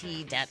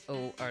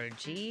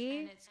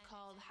 It's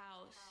called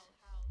house.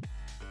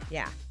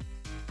 Yeah.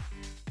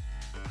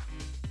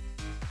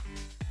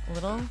 A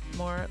little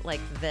more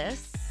like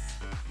this,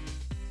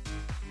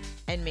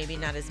 and maybe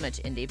not as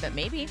much indie, but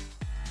maybe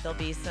there'll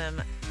be some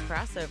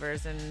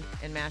crossovers and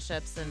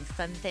mashups and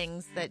fun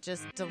things that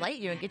just delight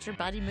you and get your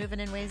body moving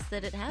in ways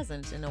that it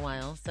hasn't in a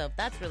while. So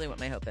that's really what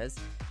my hope is,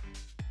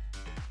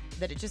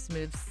 that it just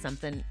moves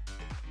something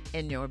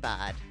in your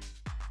bod.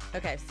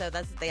 Okay, so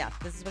this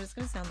is what it's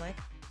going to sound like.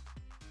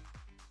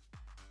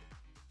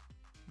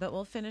 But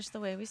we'll finish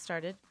the way we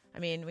started. I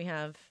mean, we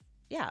have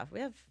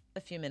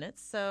a few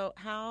minutes. So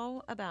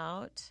how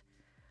about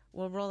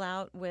we'll roll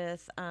out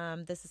with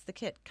This Is the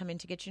Kit, Coming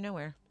to Get You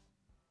Nowhere.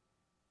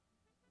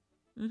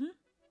 Mm-hmm.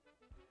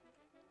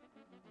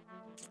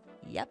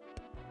 Yep.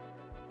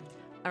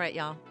 All right,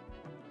 y'all.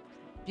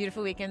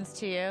 Beautiful weekends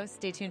to you.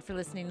 Stay tuned for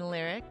listening to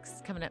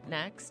lyrics coming up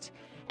next.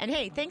 And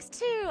hey, thanks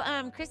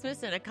to Chris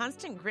Mooson. A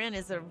Constant Grin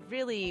is a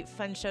really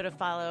fun show to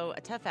follow,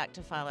 a tough act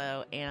to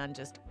follow, and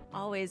just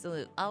always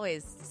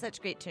such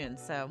great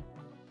tunes. So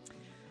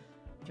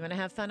if you want to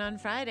have fun on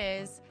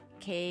Fridays,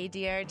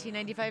 KDRT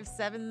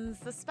 95.7's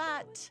the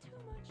spot.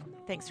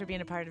 Thanks for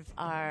being a part of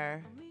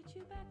our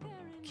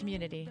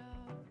community.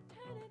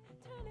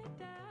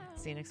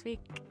 See you next week.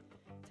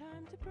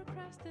 Time to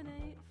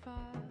procrastinate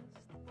fast.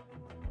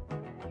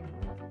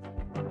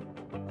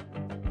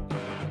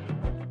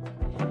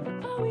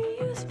 Are we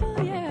useful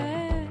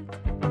yet?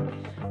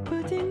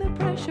 Putting the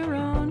pressure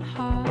on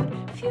hard.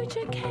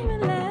 Future came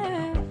and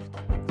left.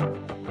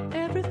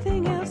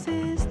 Everything else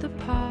is the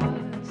past.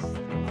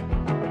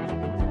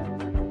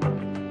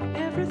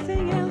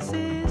 Everything else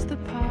is the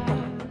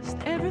past.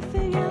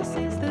 Everything else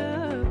is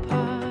the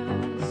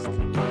past.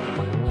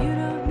 You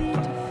don't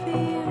need to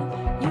feel.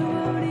 You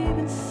won't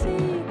even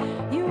see.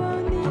 You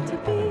won't need to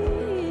be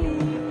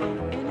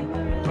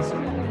anywhere else.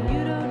 You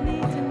don't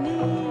need to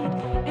need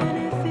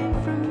anything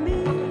from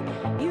me.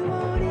 You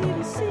won't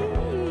even see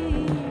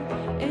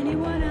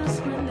anyone else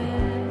when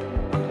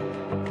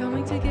they're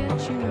coming to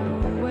get you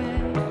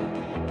nowhere.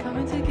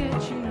 Coming to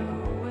get you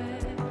nowhere.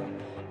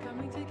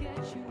 Coming to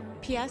get you nowhere.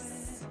 P.S.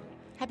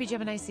 Happy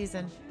Gemini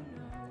season.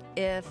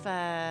 If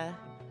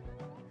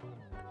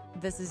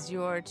this is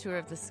your tour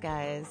of the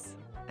skies,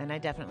 and I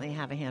definitely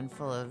have a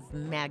handful of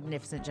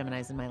magnificent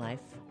Geminis in my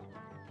life,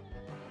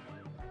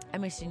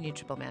 I'm wishing you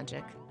triple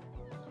magic.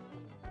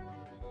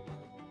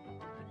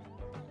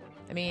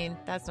 I mean,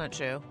 that's not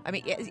true. I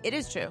mean, it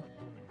is true.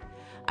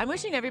 I'm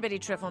wishing everybody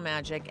triple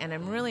magic, and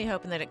I'm really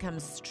hoping that it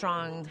comes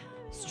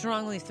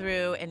strongly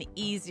through and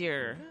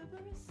easier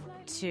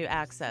to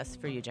access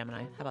for you,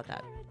 Gemini. How about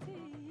that?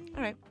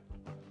 All right.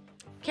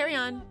 Carry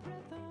on.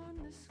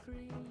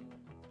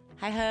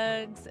 High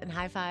hugs and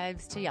high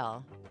fives to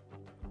y'all.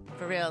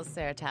 For real,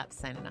 Sarah Taps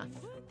signing off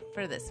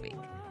for this week.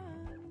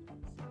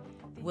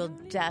 We'll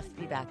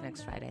be back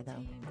next Friday,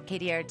 though.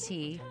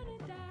 KDRT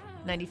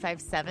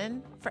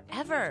 95.7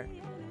 forever.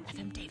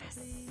 FM Davis.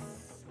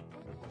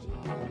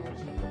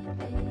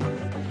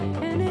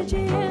 Energy,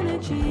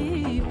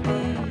 energy,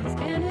 please.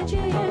 Energy,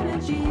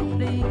 energy,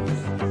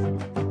 please.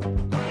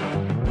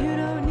 You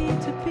don't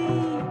need to be.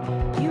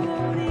 You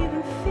won't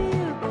even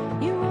feel.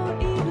 You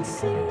won't even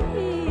see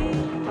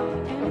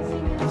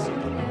anything else.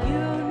 You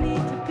don't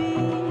need to be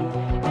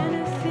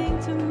anything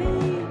to me.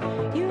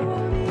 You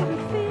won't even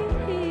feel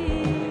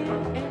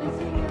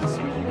anything else.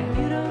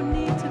 You don't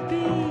need to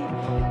be.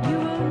 You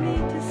won't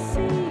need to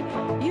see.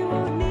 You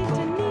won't need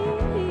to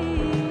need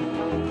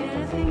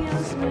anything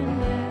else when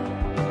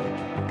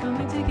they're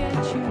coming to get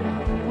you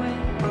nowhere.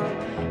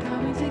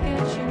 Coming to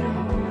get you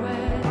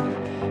nowhere.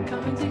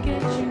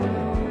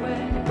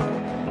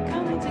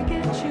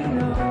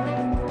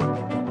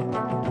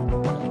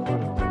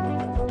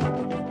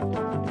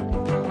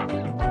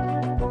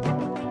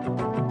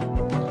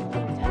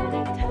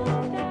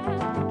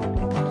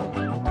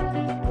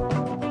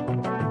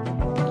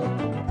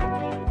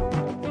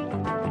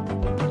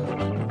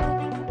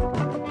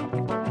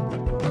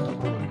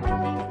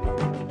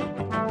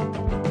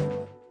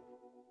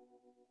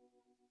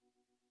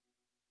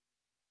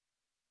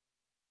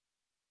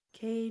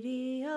 Katie.